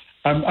you,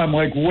 I'm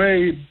like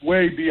way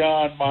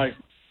beyond my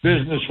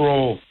business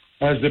role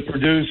as the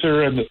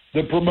producer and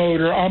the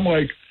promoter. I'm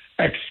like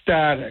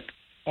ecstatic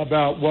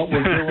about what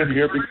we're doing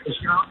here, because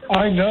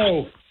I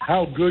know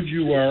how good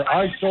you are.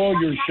 I saw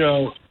your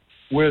show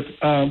with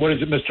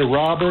Mr.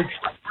 Roberts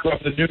from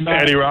the New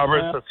Master Eddie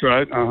Roberts, that's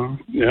right.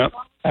 Yeah.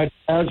 At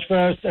Jazz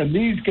Fest, and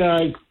these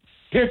guys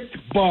kicked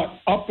butt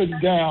up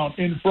and down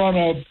in front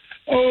of,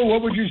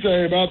 what would you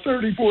say, about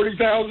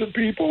 30,000-40,000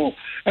 people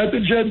at the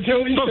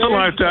Gentilly Something stage?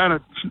 like that.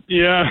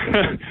 Yeah.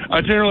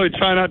 I generally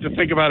try not to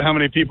think about how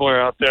many people are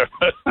out there.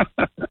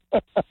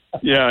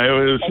 Yeah,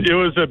 it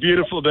was a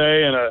beautiful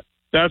day, and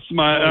that's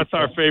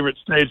our favorite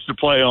stage to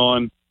play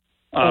on.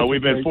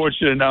 We've been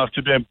fortunate enough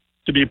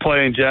to be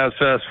playing Jazz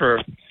Fest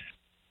for,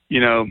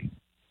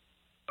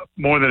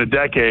 more than a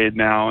decade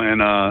now,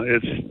 and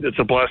it's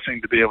a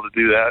blessing to be able to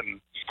do that.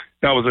 And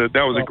that was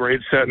a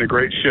great set and a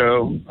great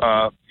show.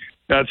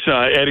 That's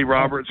Eddie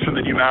Roberts from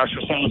the New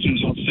Master Sounds,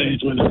 who's on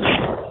stage with us.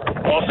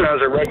 Also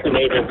has a record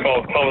label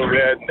called Color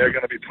Red, and they're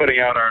going to be putting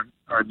out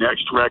our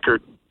next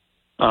record,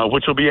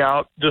 which will be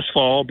out this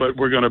fall, but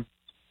we're going to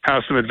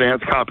have some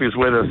advanced copies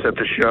with us at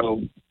the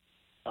show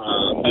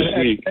this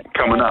week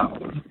coming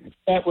up.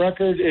 That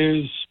record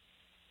is...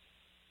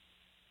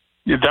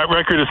 Yeah, that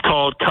record is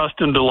called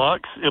Custom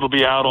Deluxe. It'll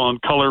be out on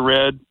Color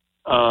Red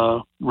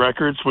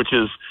Records, which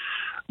is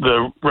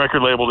the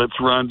record label that's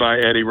run by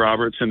Eddie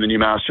Roberts and the New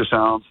Master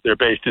Sounds. They're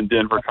based in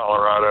Denver,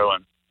 Colorado,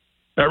 and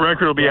that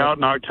record will be out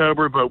in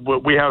October, but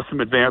we have some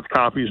advanced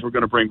copies we're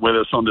going to bring with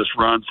us on this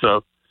run,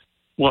 so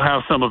we'll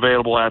have some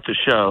available at the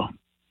show.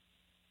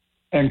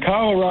 And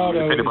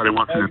Colorado... If anybody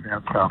wants an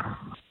advanced copy.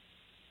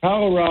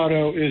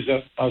 Colorado is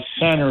a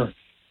center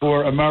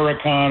for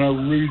Americana,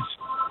 roots,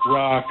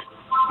 rock,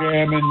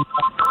 jamming.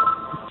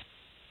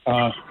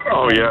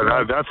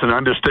 That's an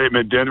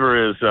understatement.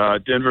 Denver is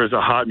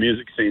a hot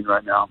music scene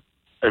right now.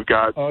 They've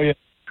got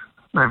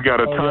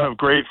a ton of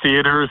great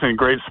theaters and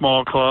great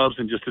small clubs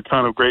and just a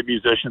ton of great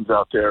musicians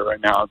out there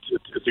right now.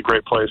 It's a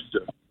great place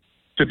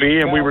to be,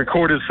 and we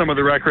recorded some of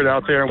the record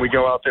out there, and we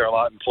go out there a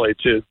lot and play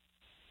too.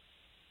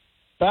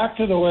 Back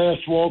to the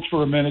Last Waltz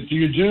for a minute. Do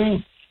you do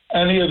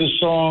any of the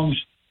songs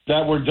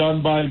that were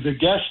done by the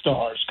guest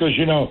stars? Because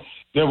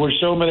there were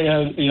so many.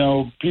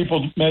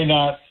 People may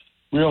not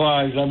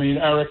realize. I mean,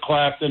 Eric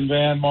Clapton,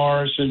 Van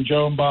Morrison,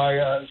 Joan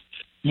Baez,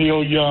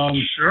 Neil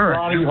Young, sure,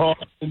 Ronnie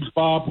Hawkins,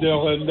 Bob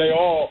Dylan. They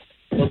all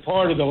were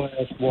part of the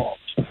Last Waltz.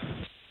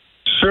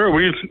 Sure,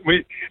 we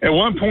at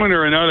one point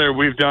or another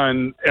we've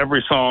done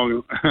every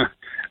song,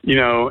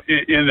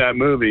 in that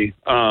movie.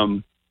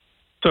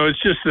 So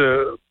it's just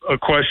a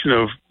question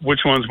of which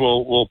ones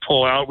we'll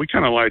pull out. We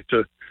kind of like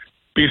to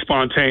be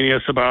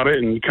spontaneous about it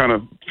and kind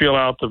of feel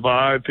out the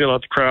vibe, feel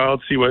out the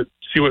crowd, see what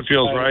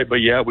feels right.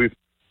 But yeah, we've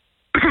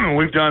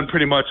done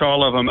pretty much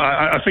all of them.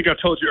 I think I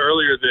told you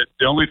earlier that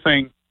the only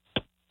thing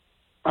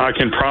I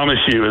can promise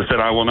you is that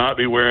I will not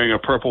be wearing a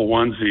purple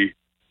onesie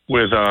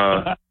with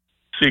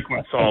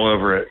sequins all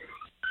over it.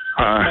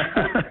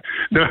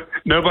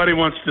 Nobody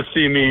wants to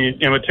see me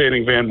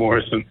imitating Van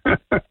Morrison.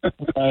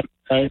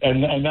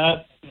 And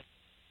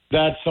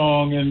that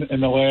song in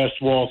the Last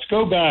Waltz.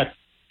 Go back,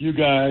 you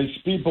guys,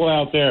 people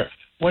out there.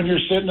 When you're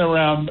sitting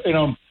around,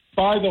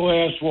 buy the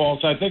Last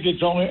Waltz. I think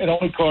it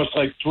only costs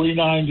like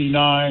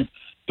 $3.99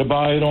 to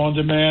buy it on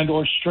demand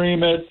or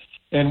stream it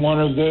in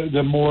one of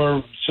the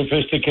more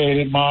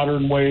sophisticated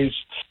modern ways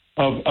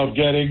of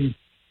getting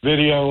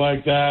video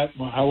like that.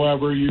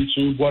 However,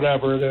 YouTube,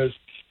 whatever it is,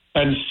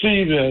 and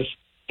see this.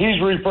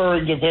 he's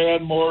referring to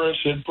Van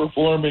Morrison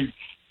performing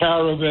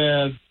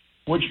Caravan,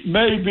 which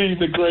may be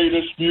the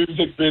greatest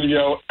music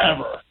video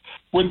ever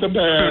with the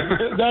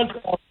band.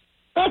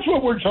 That's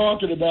what we're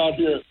talking about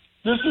here.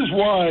 This is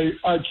why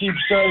I keep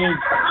saying,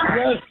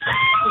 yes,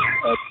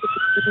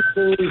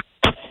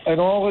 and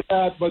all of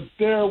that, but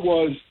there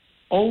was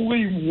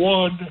only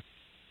one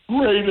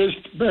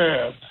greatest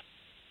band.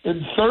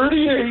 In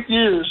 38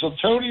 years of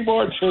Tony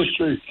Mart's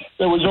history,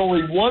 there was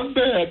only one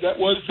band that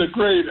was the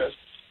greatest,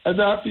 and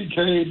that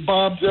became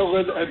Bob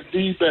Dylan and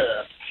the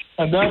band.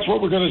 And that's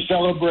what we're going to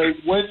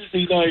celebrate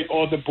Wednesday night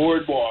on the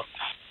boardwalk.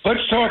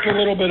 Let's talk a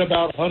little bit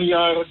about Honey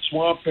Island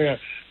Swamp Band.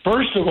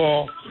 First of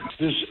all,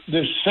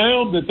 this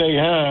sound that they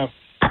have,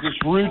 this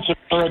roots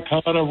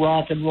Americana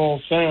rock and roll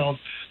sound,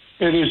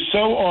 it is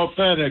so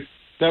authentic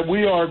that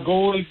we are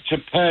going to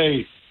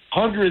pay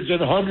hundreds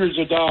and hundreds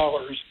of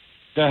dollars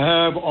to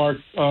have our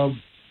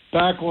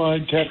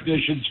backline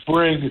technicians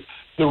bring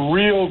the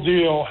real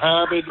deal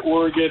Hammond,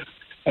 organ,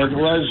 and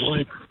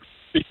Leslie,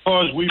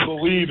 because we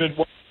believe in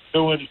what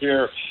we're doing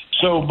here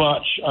so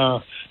much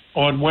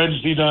on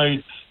Wednesday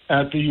night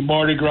at the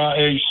Mardi Gras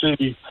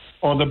AC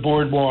on the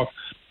boardwalk.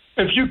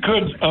 If you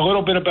could, a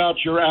little bit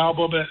about your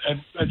album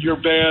and your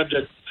band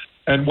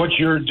and what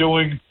you're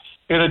doing,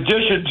 in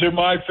addition to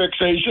my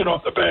fixation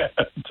on the band.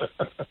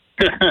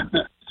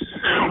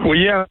 Well,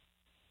 yeah.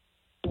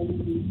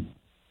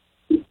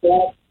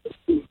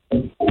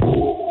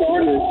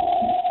 Started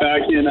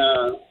back in.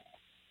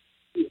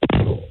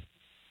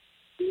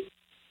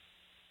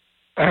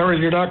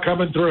 Aaron, you're not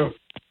coming through.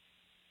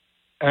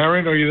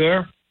 Aaron, are you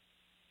there?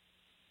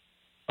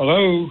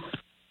 Hello?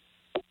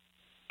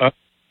 I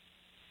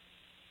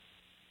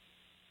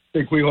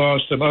think we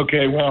lost him.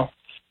 Okay, well,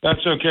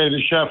 that's okay.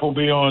 The chef will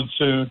be on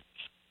soon.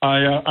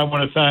 I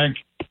want to thank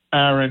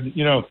Aaron.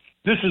 You know,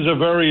 this is a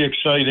very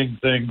exciting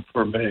thing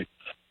for me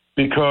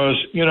because,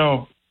 you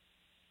know,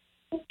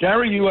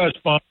 Gary U.S.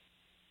 Bond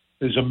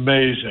is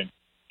amazing.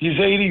 He's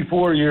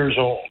 84 years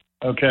old,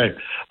 okay?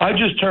 I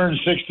just turned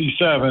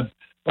 67,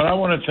 but I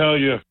want to tell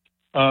you,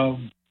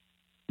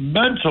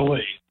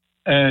 mentally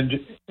and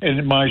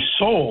in my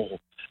soul,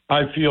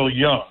 I feel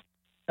young.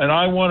 And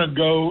I want to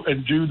go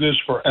and do this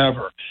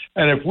forever.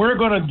 And if we're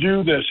going to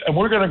do this, and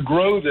we're going to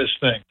grow this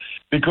thing,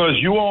 because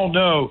you all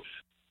know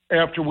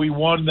after we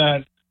won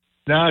that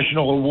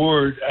national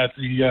award at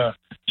the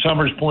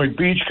Summers Point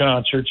Beach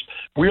concerts,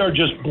 we are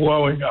just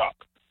blowing up.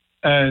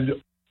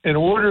 And in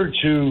order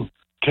to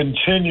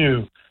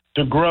continue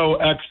to grow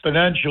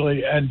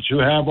exponentially and to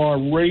have our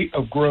rate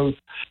of growth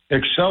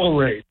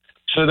accelerate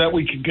so that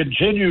we can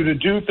continue to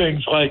do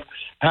things like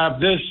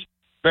have this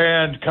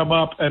band come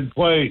up and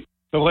play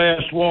The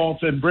Last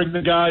Waltz and bring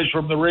the guys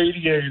from the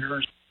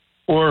Radiators,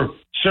 or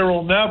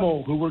Cyril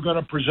Neville, who we're going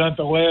to present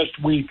the last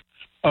week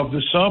of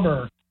the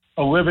summer,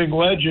 a living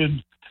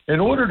legend, in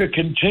order to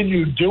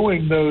continue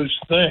doing those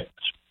things.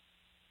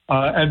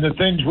 And the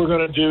things we're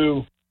going to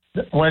do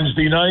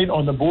Wednesday night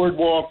on the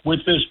boardwalk with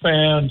this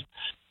band,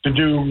 to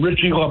do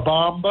Richie La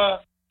Bamba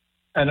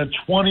and a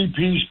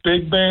 20-piece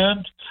big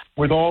band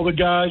with all the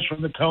guys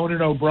from the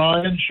Conan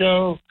O'Brien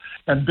show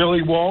and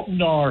Billy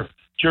Walton, our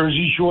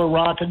Jersey Shore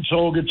rock and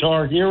soul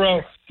guitar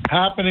hero,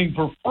 happening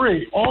for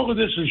free. All of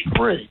this is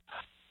free.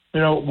 You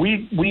know,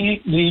 we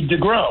need to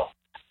grow.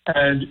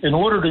 And in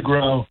order to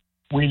grow,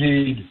 we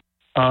need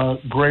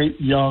great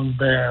young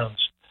bands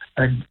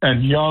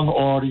and young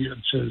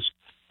audiences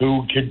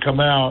who can come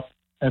out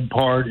and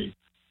party.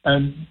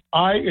 And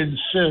I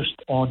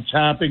insist on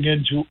tapping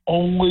into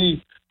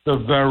only the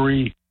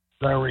very,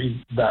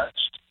 very best.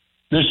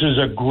 This is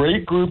a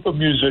great group of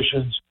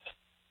musicians.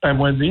 And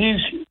when these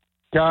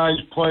guys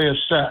play a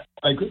set,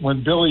 like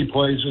when Billy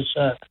plays a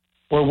set,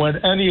 or when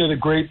any of the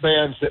great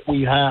bands that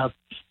we have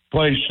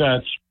play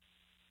sets,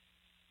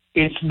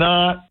 it's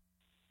not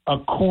a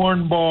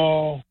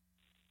cornball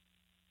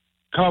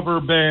cover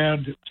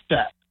band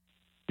set,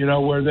 you know,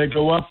 where they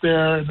go up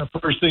there and the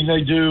first thing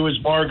they do is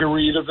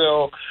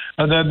Margaritaville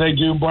and then they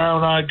do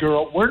Brown Eyed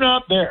Girl. We're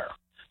not there,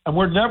 and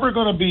we're never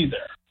going to be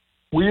there.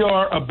 We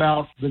are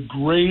about the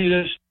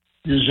greatest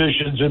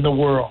musicians in the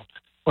world,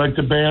 like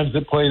the bands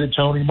that played at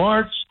Tony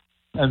Mart's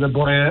and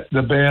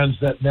the bands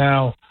that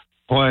now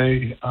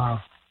play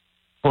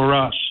for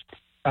us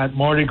at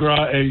Mardi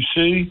Gras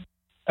AC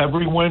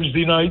every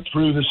Wednesday night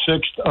through the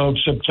 6th of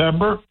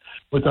September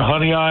with the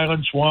Honey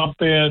Island Swamp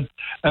Band.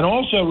 And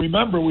also,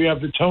 remember, we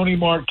have the Tony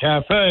Mart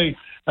Cafe,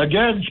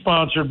 again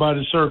sponsored by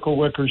the Circle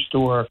Liquor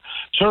Store.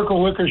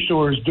 Circle Liquor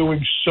Store is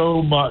doing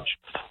so much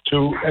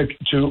to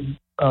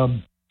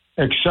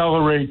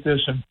accelerate this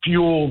and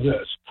fuel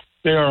this.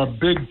 They are a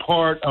big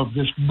part of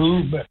this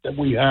movement that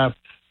we have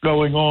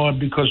going on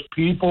because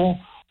people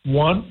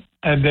want,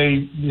 and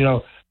they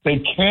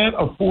can't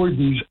afford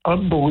these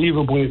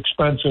unbelievably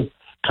expensive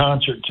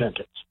concert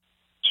tickets.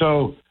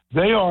 So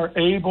they are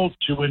able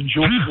to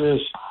enjoy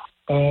this,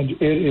 and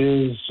it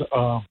is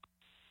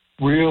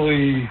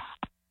really,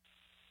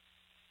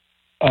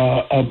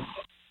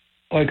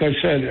 like I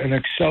said, an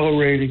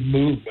accelerating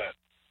movement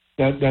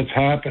that's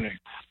happening.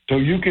 So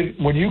you can,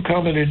 when you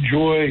come and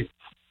enjoy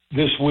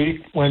this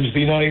week,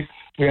 Wednesday night.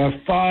 We have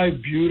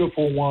 5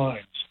 beautiful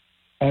wines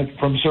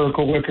from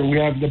Circle Liquor. We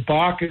have the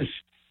Bacchus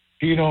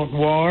Pinot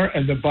Noir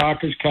and the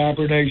Bacchus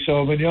Cabernet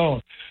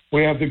Sauvignon.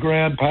 We have the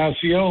Grand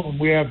Passion.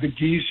 We have the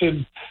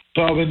Gießen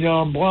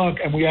Sauvignon Blanc.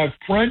 And we have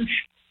French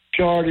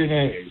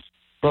Chardonnays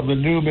from the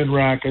Newman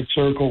rack at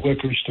Circle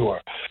Liquor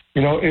Store.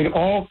 You know, it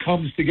all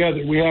comes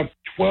together. We have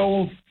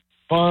 12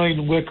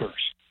 fine liquors.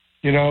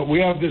 You know, we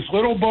have this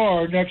little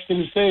bar next to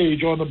the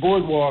stage on the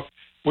boardwalk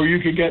where you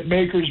can get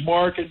Maker's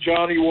Mark and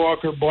Johnny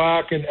Walker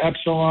Black and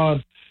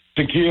Epsilon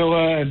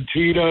Tequila and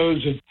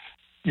Tito's and,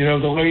 you know,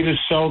 the latest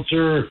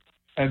seltzer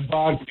and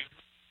vodka.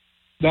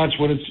 That's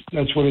what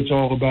it's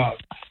all about.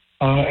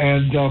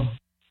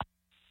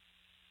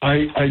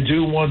 I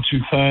do want to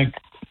thank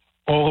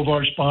all of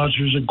our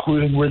sponsors,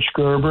 including Rich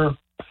Gerber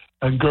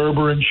and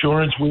Gerber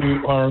Insurance. We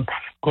are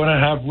going to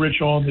have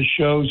Rich on the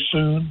show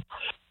soon.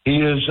 He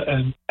is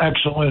an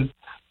excellent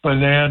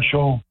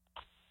financial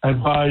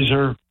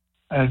advisor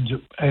and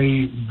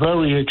a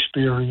very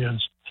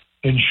experienced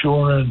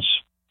insurance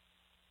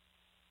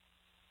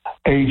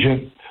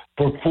agent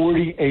for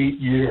 48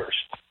 years.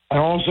 And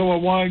also a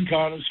wine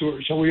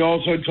connoisseur, so we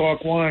also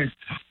talk wine.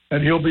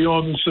 And he'll be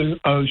on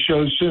the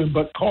show soon.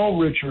 But call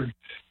Richard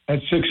at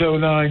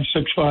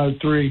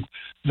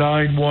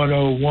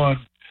 609-653-9101,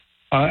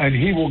 and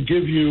he will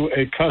give you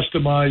a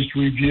customized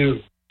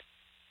review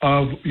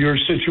of your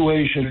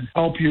situation and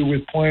help you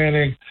with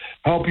planning,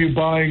 help you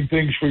buying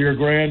things for your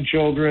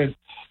grandchildren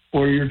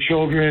or your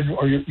children,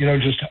 or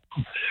just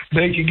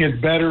making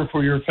it better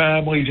for your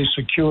family to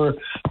secure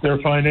their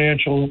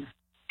financial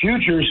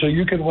future so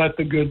you can let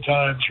the good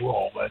times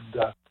roll.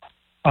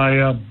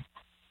 And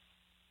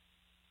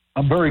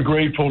I'm very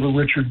grateful to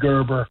Richard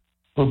Gerber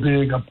for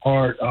being a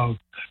part of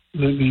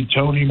the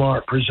Tony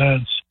Mart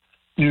Presents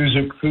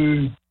music,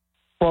 food,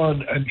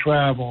 fun, and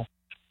travel.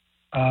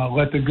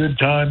 Let the good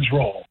times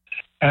roll.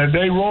 And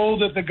they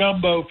rolled at the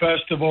Gumbo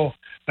Festival,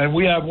 and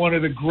we have one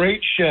of the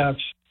great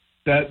chefs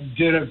that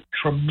did a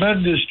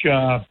tremendous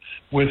job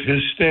with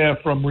his staff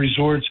from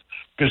Resorts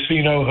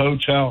Casino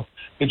Hotel.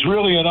 It's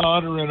really an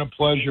honor and a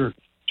pleasure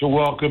to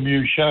welcome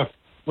you, Chef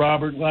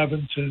Robert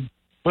Levinson,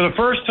 for the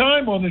first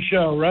time on the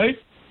show, right?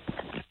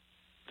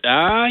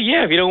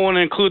 Yeah, if you don't want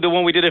to include the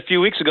one we did a few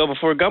weeks ago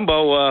before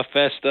Gumbo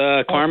Fest,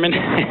 Carmen.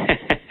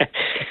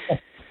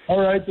 All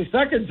right, the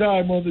second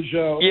time on the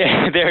show.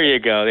 Yeah, there you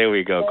go. There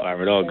we go,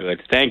 Carmen. All good.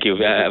 Thank you.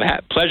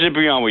 Pleasure to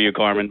be on with you,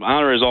 Carmen.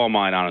 Honor is all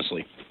mine,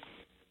 honestly.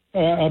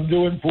 I'm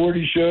doing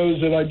 40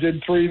 shows, and I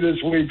did 3 this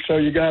week, so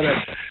you got to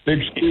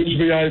excuse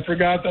me. I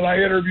forgot that I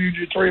interviewed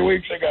you 3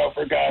 weeks ago.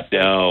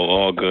 No,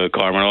 all good,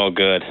 Carmen, all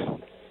good.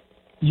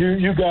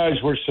 You guys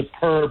were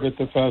superb at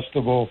the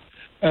festival.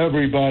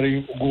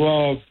 Everybody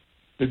loved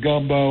the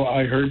Gumbo.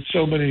 I heard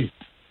so many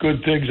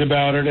good things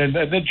about it, and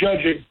the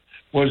judging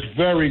was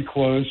very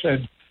close.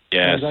 And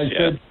yes, as I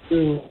said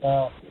too,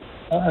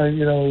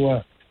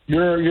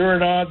 you're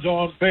an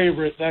odds-on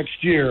favorite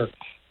next year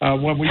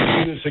when we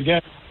do this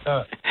again,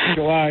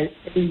 July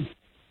 8th,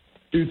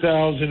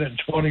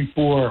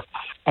 2024.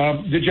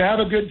 Did you have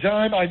a good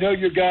time? I know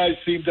you guys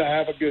seem to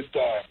have a good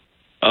time.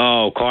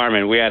 Oh,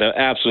 Carmen, we had an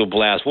absolute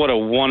blast. What a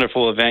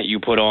wonderful event you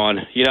put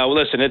on. You know,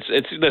 listen,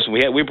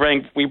 we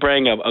bring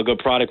a good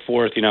product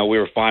forth. You know, we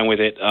were fine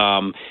with it.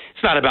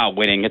 It's not about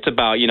winning. It's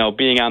about,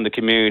 being out in the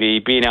community,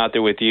 being out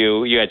there with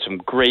you. You had some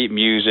great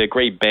music,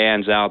 great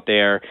bands out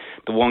there.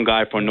 The one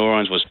guy from New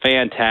Orleans was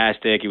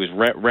fantastic. He was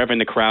revving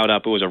the crowd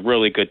up. It was a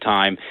really good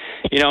time.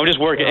 Just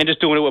working and just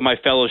doing it with my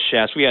fellow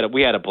chefs. We had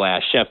a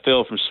blast. Chef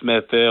Phil from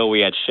Smithville. We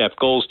had Chef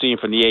Goldstein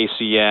from the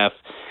ACF.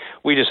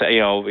 We just,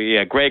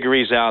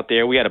 Gregory's out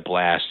there. We had a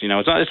blast.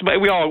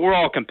 We're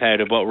all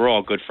competitive, but we're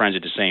all good friends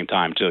at the same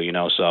time too.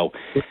 So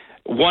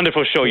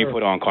wonderful show you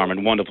put on,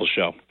 Carmen. Wonderful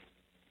show.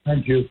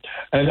 Thank you.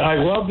 And I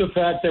love the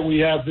fact that we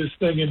have this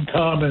thing in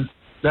common,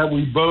 that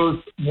we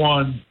both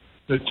won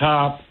the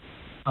top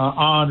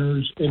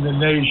honors in the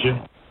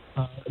nation.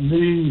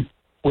 Me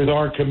with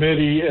our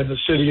committee in the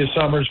city of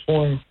Summers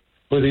Point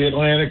for the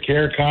Atlantic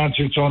Care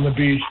Concerts on the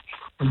beach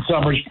in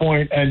Summers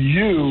Point, and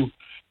you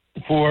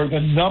for the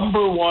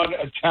 #1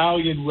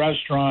 Italian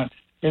restaurant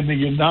in the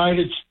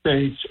United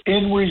States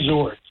in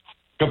resorts,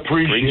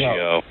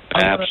 Capriccio.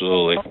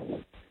 Absolutely.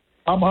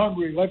 I'm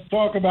hungry. Let's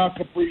talk about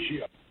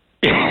Capriccio.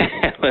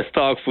 Let's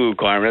talk food,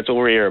 Carmen. That's what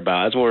we're here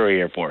about. That's what we're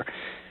here for.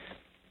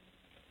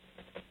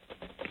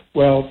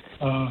 Well,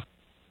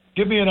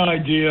 give me an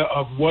idea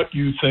of what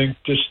you think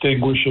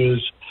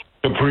distinguishes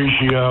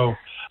Capriccio.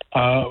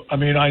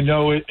 I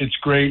know it's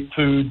great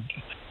food,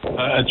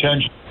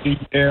 attention to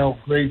detail,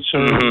 great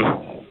service.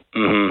 Mm-hmm.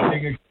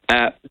 Mm-hmm.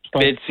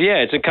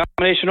 It's a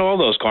combination of all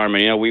those,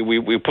 Carmen.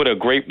 We put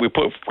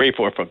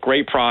forth a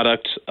great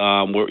product.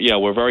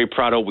 We're very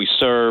proud of what we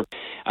serve.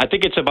 I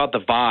think it's about the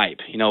vibe.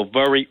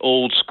 Very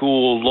old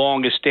school,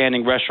 longest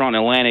standing restaurant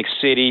in Atlantic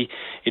City.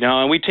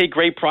 And we take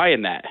great pride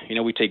in that.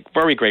 We take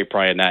very great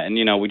pride in that. And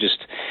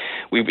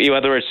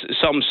whether it's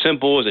something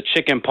simple as a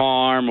chicken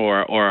parm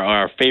or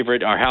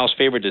our house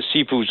favorite, the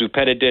seafood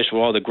zuppetta dish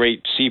with all the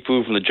great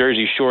seafood from the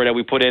Jersey Shore that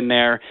we put in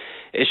there.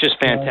 It's just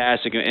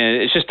fantastic, and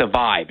it's just the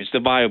vibe. It's the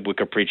vibe with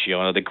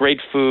Capriccio. The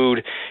great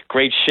food,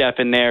 great chef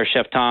in there.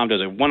 Chef Tom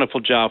does a wonderful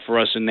job for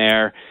us in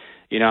there.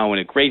 And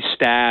a great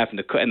staff, and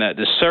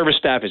the service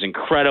staff is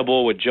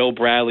incredible with Joe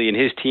Bradley and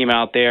his team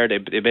out there.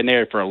 They've been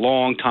there for a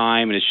long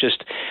time, and it's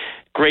just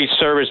great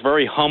service,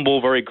 very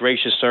humble, very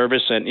gracious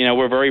service, and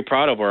we're very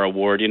proud of our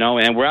award.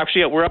 And we're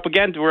up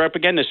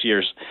again this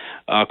year,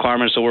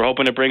 Carmen. So we're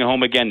hoping to bring it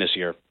home again this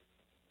year.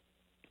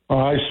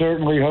 I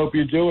certainly hope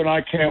you do, and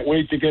I can't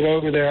wait to get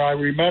over there. I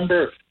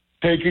remember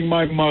taking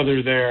my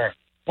mother there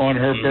on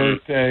her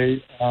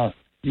birthday,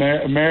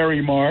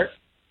 Mary Mart,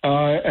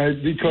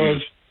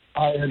 because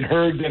I had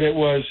heard that it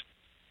was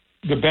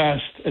the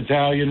best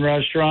Italian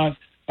restaurant,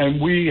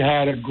 and we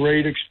had a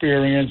great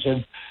experience.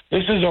 And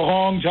this is a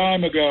long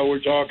time ago we're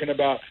talking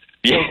about.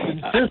 So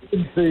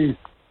consistency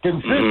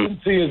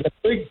is a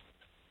big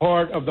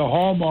part of the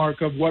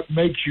hallmark of what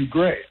makes you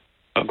great.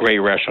 A great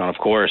restaurant,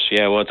 of course.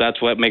 Yeah, well,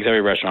 that's what makes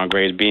every restaurant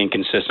great, is being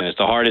consistent. It's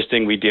the hardest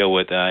thing we deal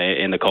with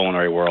in the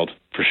culinary world,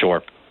 for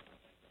sure.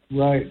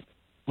 Right.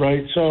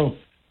 So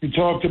you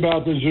talked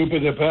about the zuppa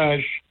di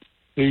pesce.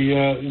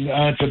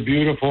 That's a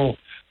beautiful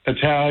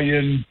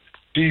Italian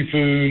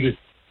seafood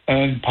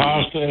and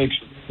pasta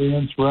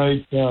experience,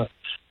 right?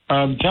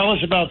 Tell us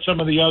about some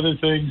of the other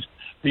things.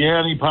 The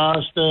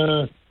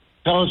antipasta.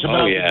 Tell us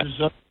about the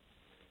dessert.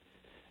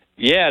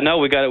 Yeah, no,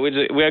 we got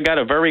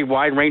a very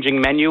wide-ranging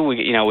menu.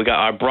 We got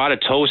our burrata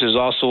toast is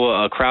also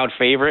a crowd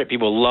favorite.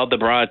 People love the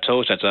burrata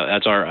toast.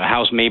 That's our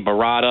house-made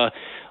burrata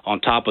on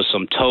top of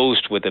some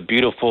toast with a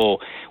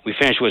beautiful. We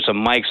finish with some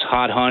Mike's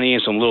hot honey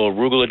and some little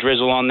arugula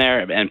drizzle on there,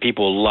 and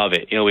people love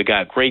it. We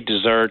got great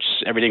desserts,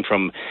 everything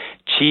from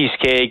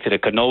cheesecake to the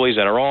cannolis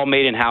that are all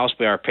made in house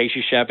by our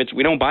pastry chef.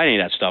 We don't buy any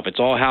of that stuff. It's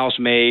all house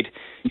made.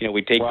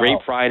 We take great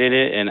pride in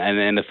it,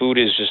 and the food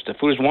is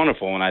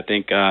wonderful, and I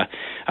think our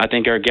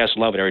guests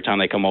love it every time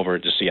they come over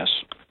to see us.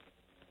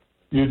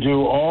 You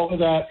do all of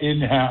that in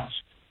house.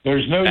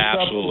 There's no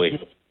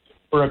substitute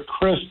for a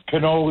crisp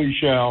cannoli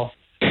shell.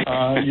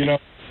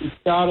 It's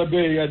got to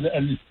be,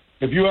 and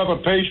if you have a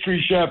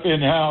pastry chef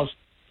in house,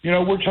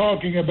 we're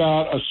talking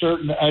about a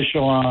certain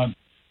echelon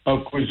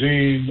of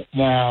cuisine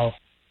now.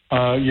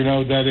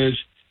 That is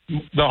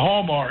the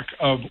hallmark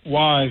of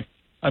why.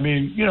 I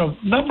mean,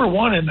 number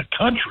one in the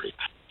country.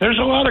 There's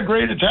a lot of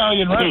great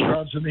Italian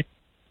restaurants in the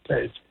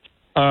United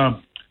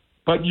States.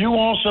 But you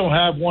also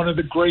have one of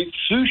the great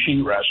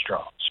sushi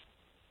restaurants.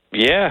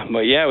 We have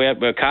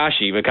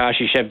Makashi.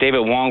 Makashi chef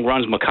David Wong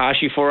runs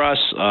Makashi for us.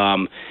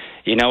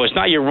 It's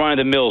not your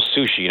run-of-the-mill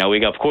sushi. We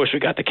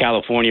got the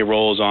California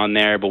rolls on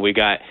there, but we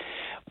got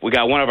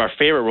one of our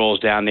favorite rolls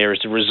down there.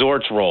 It's the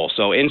Resorts roll.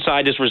 So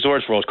inside this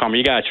Resorts roll, Carmen,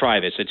 you got to try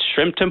this. It's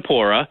shrimp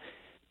tempura,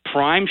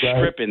 prime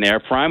strip in there,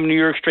 prime New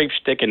York strip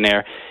stick in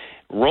there,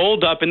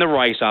 rolled up in the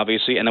rice,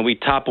 obviously, and then we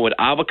top it with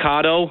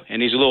avocado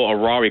and these little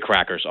Arari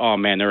crackers. Oh,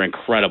 man, they're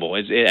incredible.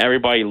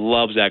 Everybody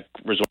loves that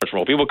Resorts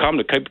roll. People come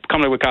to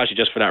Wakashi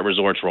just for that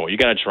Resorts roll. You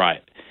got to try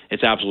it.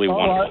 It's absolutely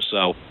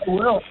wonderful.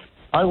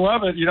 I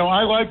love it.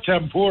 I like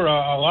tempura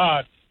a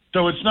lot.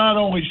 So it's not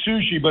only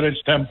sushi, but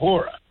it's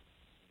tempura.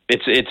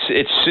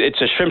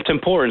 It's a shrimp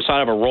tempura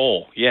inside of a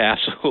roll. Yeah,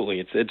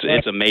 absolutely.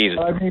 It's amazing.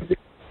 I mean,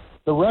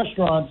 the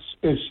restaurant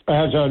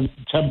has a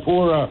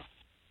tempura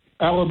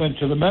element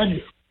to the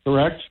menu,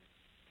 correct?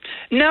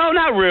 No,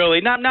 not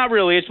really. Not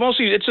really. It's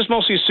just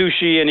mostly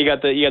sushi, and you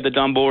got the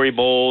donburi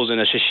bowls and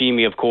the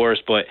sashimi, of course.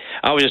 But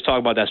I was just talking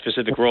about that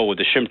specific roll with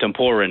the shrimp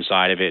tempura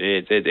inside of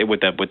it. With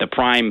the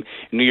prime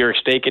New York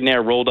steak in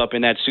there, rolled up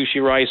in that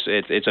sushi rice.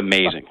 It's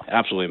amazing.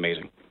 Absolutely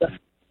amazing.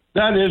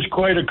 That is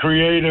quite a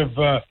creative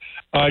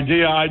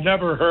idea. I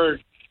never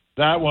heard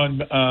that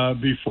one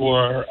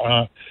before,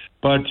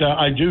 but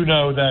I do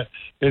know that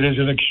it is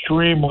an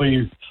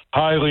extremely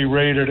highly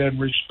rated and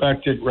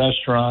respected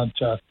restaurant,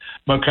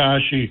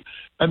 Makashi.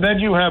 And then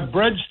you have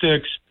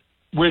Breadsticks,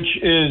 which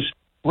is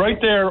right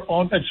there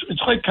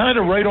it's like kind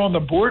of right on the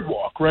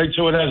boardwalk, right?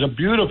 So it has a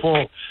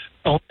beautiful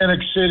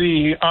Atlantic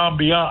City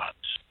ambiance.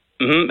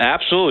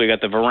 Absolutely. You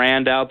got the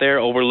veranda out there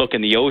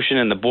overlooking the ocean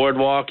and the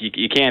boardwalk.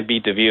 You can't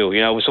beat the view.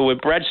 So with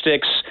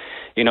Breadsticks,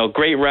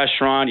 great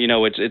restaurant.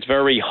 It's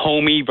very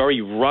homey,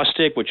 very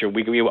rustic, which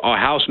our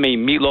house-made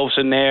meatloafs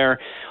in there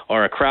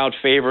are a crowd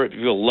favorite.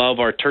 People love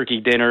our turkey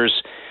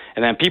dinners.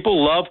 And then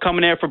people love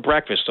coming there for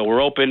breakfast. So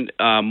we're open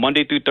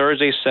Monday through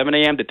Thursday, 7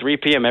 a.m. to 3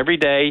 p.m. every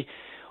day.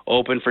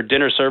 Open for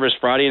dinner service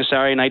Friday and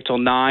Saturday night till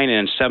 9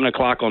 and 7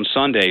 o'clock on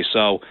Sunday.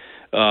 So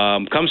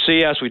come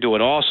see us. We do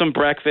an awesome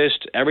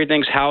breakfast.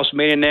 Everything's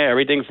house-made in there,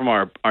 everything from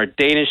our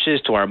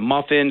danishes to our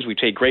muffins. We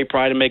take great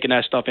pride in making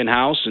that stuff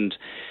in-house. And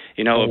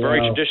a very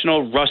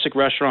traditional rustic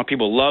restaurant.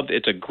 People love it.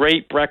 It's a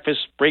great breakfast,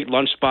 great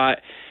lunch spot.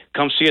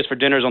 Come see us for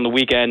dinners on the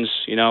weekends.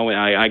 And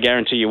I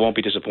guarantee you won't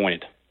be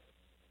disappointed.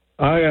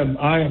 I am.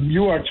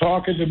 You are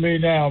talking to me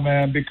now,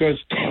 man, because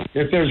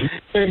if there's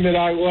one thing that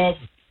I love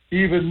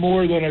even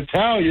more than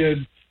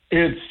Italian,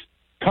 it's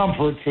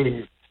comfort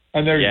food.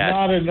 and there's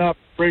not enough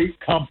great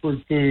comfort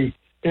food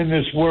in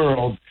this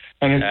world.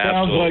 And it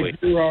sounds like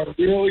you are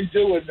really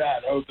doing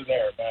that over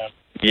there, man.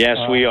 Yes,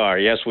 we are.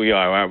 Yes, we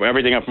are.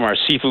 Everything up from our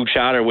seafood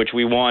chowder, which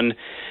we won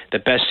the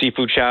best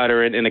seafood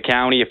chowder in the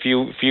county a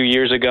few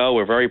years ago.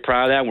 We're very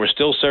proud of that. And we're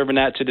still serving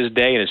that to this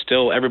day, and it's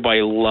still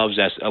everybody loves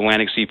that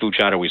Atlantic seafood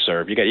chowder we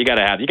serve. You got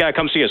to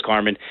come see us,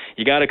 Carmen.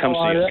 You got to come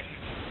see us.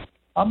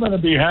 I'm going to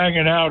be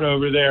hanging out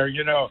over there.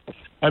 You know,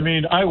 I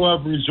mean, I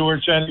love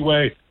resorts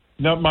anyway.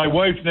 My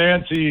wife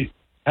Nancy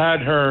had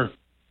her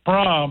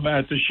prom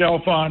at the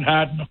Shelf on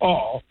Haddon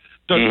Hall.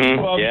 So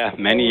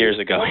many years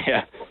ago.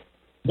 Yeah.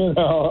 You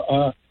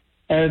know,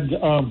 and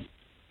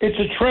it's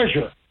a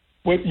treasure.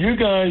 What you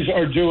guys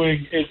are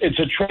doing, it's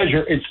a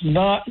treasure. It's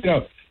not,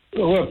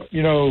 look,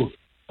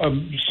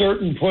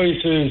 certain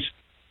places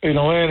in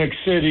Atlantic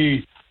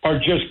City are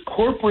just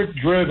corporate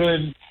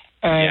driven,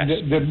 and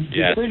the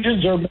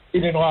decisions are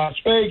made in Las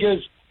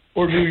Vegas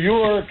or New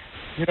York.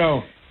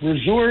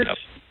 Resorts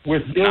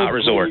with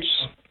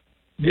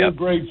your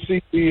great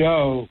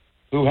CEO,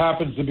 who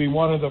happens to be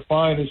one of the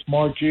finest,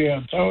 Mark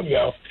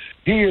Giantonio.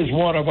 He is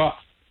one of us.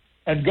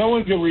 And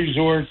going to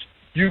resorts,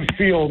 you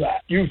feel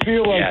that. You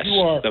feel like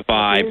you are. The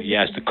vibe,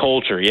 the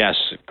culture,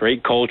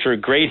 great culture,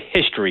 great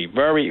history,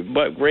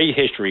 great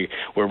history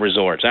with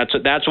resorts.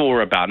 That's what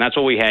we're about, and that's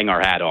what we hang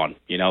our hat on.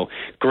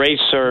 Great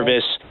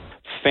service,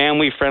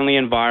 family-friendly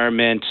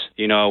environment.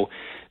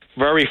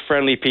 Very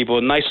friendly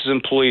people, nicest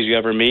employees you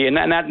ever meet, and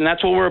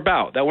that's what we're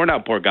about. That we're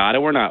not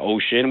Borgata, we're not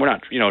Ocean, we're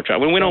not we don't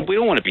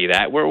want to be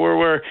that.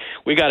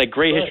 We got a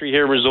great history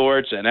here,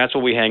 resorts, and that's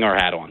what we hang our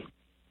hat on.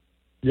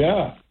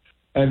 Yeah.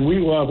 And we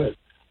love it.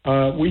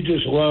 We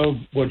just love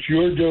what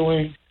you're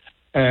doing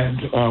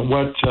and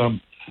what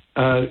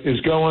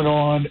is going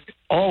on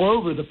all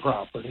over the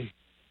property.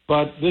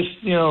 But this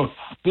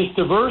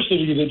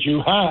diversity that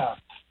you have.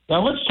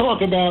 Now let's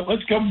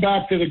come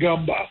back to the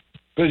gumbo,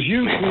 because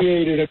you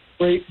created a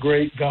great,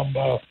 great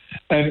gumbo.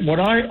 And when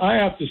I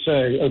have to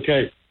say,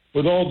 okay,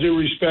 with all due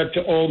respect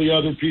to all the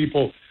other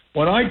people,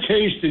 when I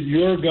tasted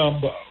your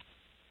gumbo,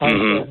 I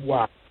said,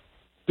 wow.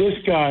 This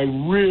guy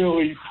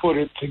really put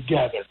it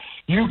together.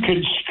 You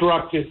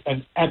constructed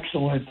an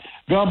excellent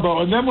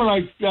gumbo. And then when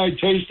I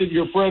tasted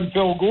your friend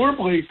Phil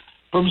Gorbley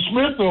from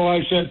Smithville,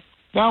 I said,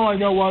 now I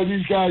know why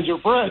these guys are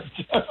friends.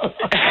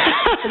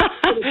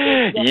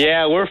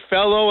 Yeah, we're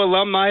fellow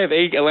alumni of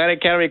Atlantic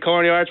Academy of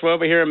Culinary Arts. We're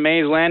over here in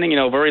Mays Landing,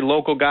 very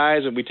local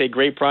guys, and we take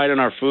great pride in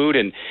our food.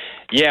 And,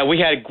 yeah, we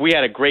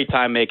had a great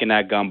time making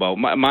that gumbo.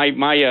 My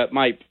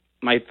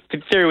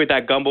theory with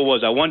that gumbo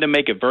was I wanted to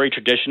make it very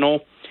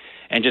traditional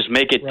and just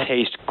make it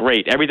taste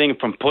great. Everything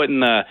from putting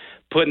the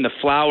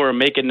flour,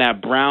 making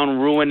that brown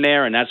roux in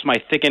there, and that's my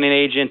thickening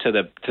agent, to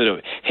the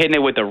hitting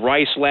it with the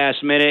rice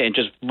last minute, and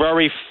just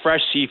very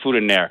fresh seafood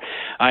in there.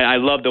 I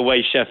love the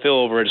way Chef Phil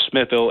over at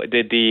Smithville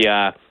did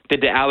the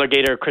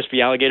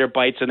crispy alligator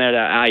bites in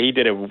there. He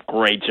did a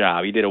great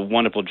job. He did a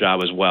wonderful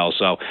job as well.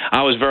 So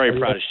I was very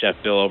proud of Chef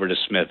Phil over to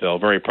Smithville.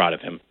 Very proud of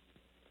him.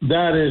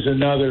 That is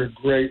another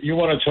great. You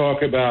want to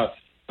talk about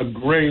a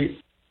great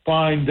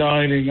fine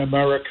dining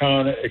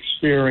Americana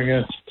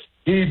experience.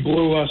 He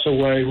blew us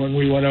away when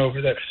we went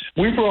over there.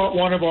 We brought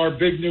one of our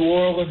big New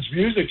Orleans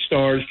music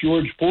stars,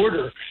 George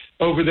Porter,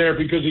 over there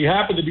because he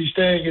happened to be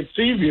staying at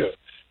Seaview.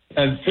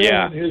 And Phil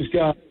and his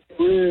guys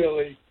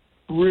really,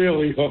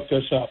 really hooked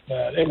us up,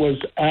 man. It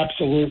was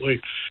absolutely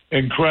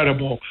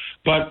incredible.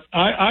 But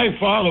I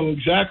follow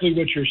exactly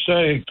what you're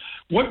saying.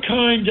 What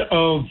kind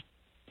of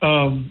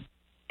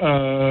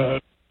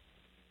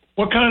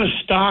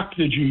stock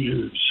did you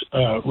use,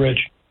 Rich?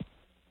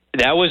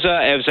 That was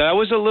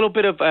a little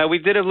bit of we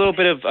did a little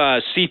bit of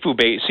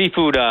seafood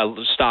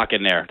stock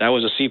in there. That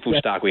was a seafood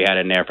stock we had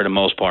in there for the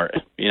most part.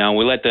 We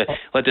let the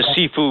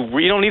seafood.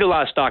 You don't need a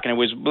lot of stock in it.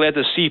 We let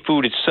the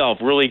seafood itself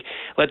really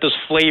let those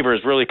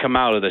flavors really come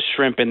out of the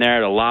shrimp in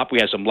there. We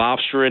had some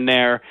lobster in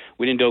there.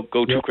 We didn't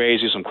go too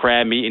crazy. Some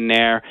crab meat in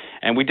there,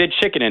 and we did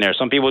chicken in there.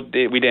 Some people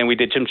did. We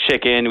did some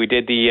chicken. We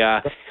did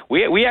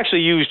we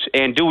actually used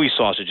andouille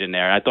sausage in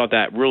there. I thought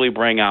that really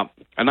bring out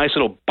a nice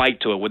little bite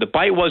to it. Where the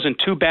bite wasn't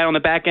too bad on the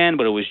back end,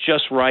 but it was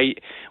just right.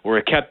 Where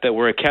it kept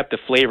the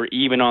flavor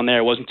even on there.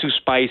 It wasn't too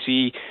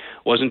spicy,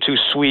 wasn't too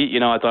sweet.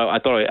 I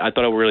thought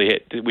it really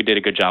hit. We did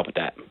a good job with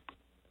that.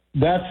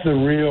 That's the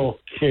real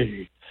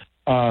key.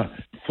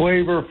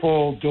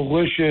 Flavorful,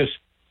 delicious,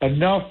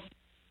 enough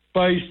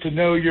spice to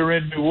know you're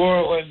in New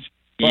Orleans.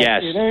 But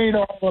it ain't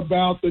all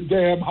about the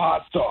damn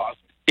hot sauce.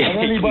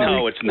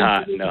 No, it's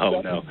not.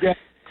 No.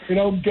 You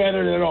don't get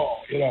it at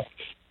all.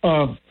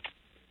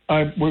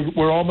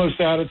 We're almost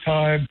out of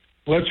time.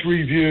 Let's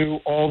review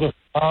all the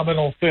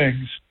phenomenal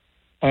things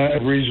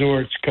at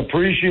resorts.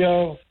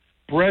 Capriccio,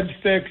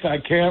 breadsticks, I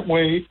can't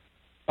wait,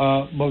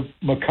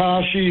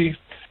 Makashi,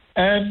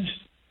 and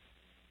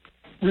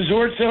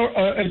resorts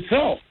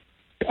itself.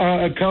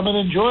 Come and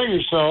enjoy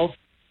yourself.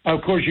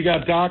 Of course, you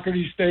got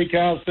Doherty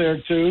Steakhouse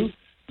there, too,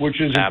 which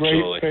is a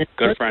great favorite.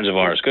 Good friends of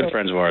ours.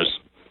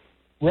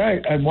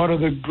 Right, and one of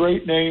the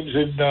great names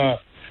in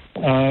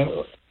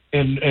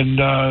in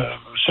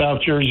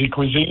South Jersey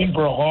cuisine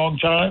for a long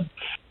time.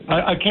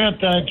 I can't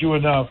thank you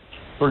enough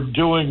for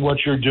doing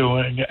what you're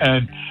doing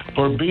and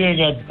for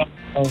being at.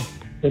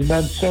 It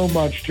meant so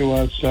much to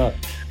us, Jeff.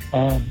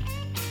 I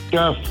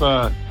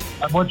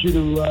want you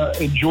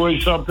to enjoy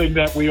something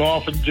that we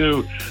often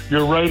do.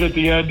 You're right at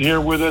the end here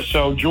with us,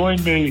 so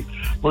join me.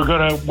 We're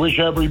going to wish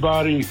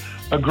everybody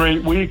a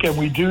great week, and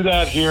we do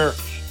that here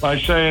by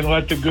saying,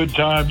 let the good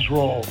times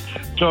roll.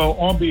 So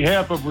on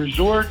behalf of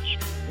Resorts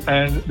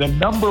and the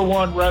number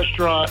one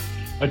restaurant,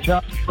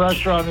 Italian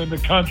restaurant in the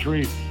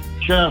country,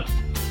 Chef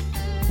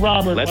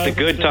Robert. Let the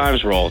good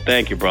times roll.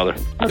 Thank you, brother.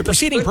 The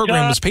preceding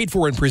program was paid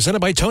for and presented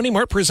by Tony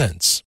Mart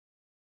Presents.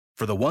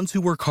 For the ones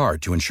who work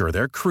hard to ensure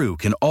their crew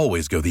can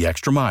always go the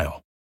extra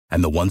mile,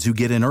 and the ones who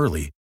get in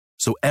early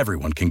so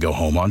everyone can go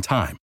home on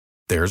time,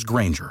 there's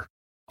Grainger,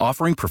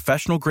 offering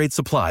professional-grade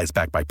supplies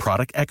backed by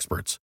product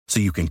experts so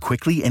you can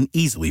quickly and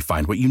easily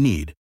find what you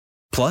need.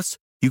 Plus,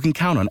 you can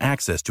count on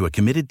access to a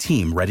committed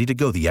team ready to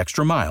go the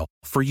extra mile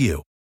for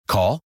you.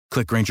 Call,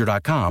 click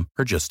Grainger.com,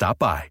 or just stop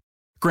by.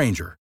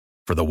 Grainger,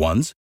 for the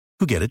ones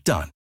who get it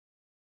done.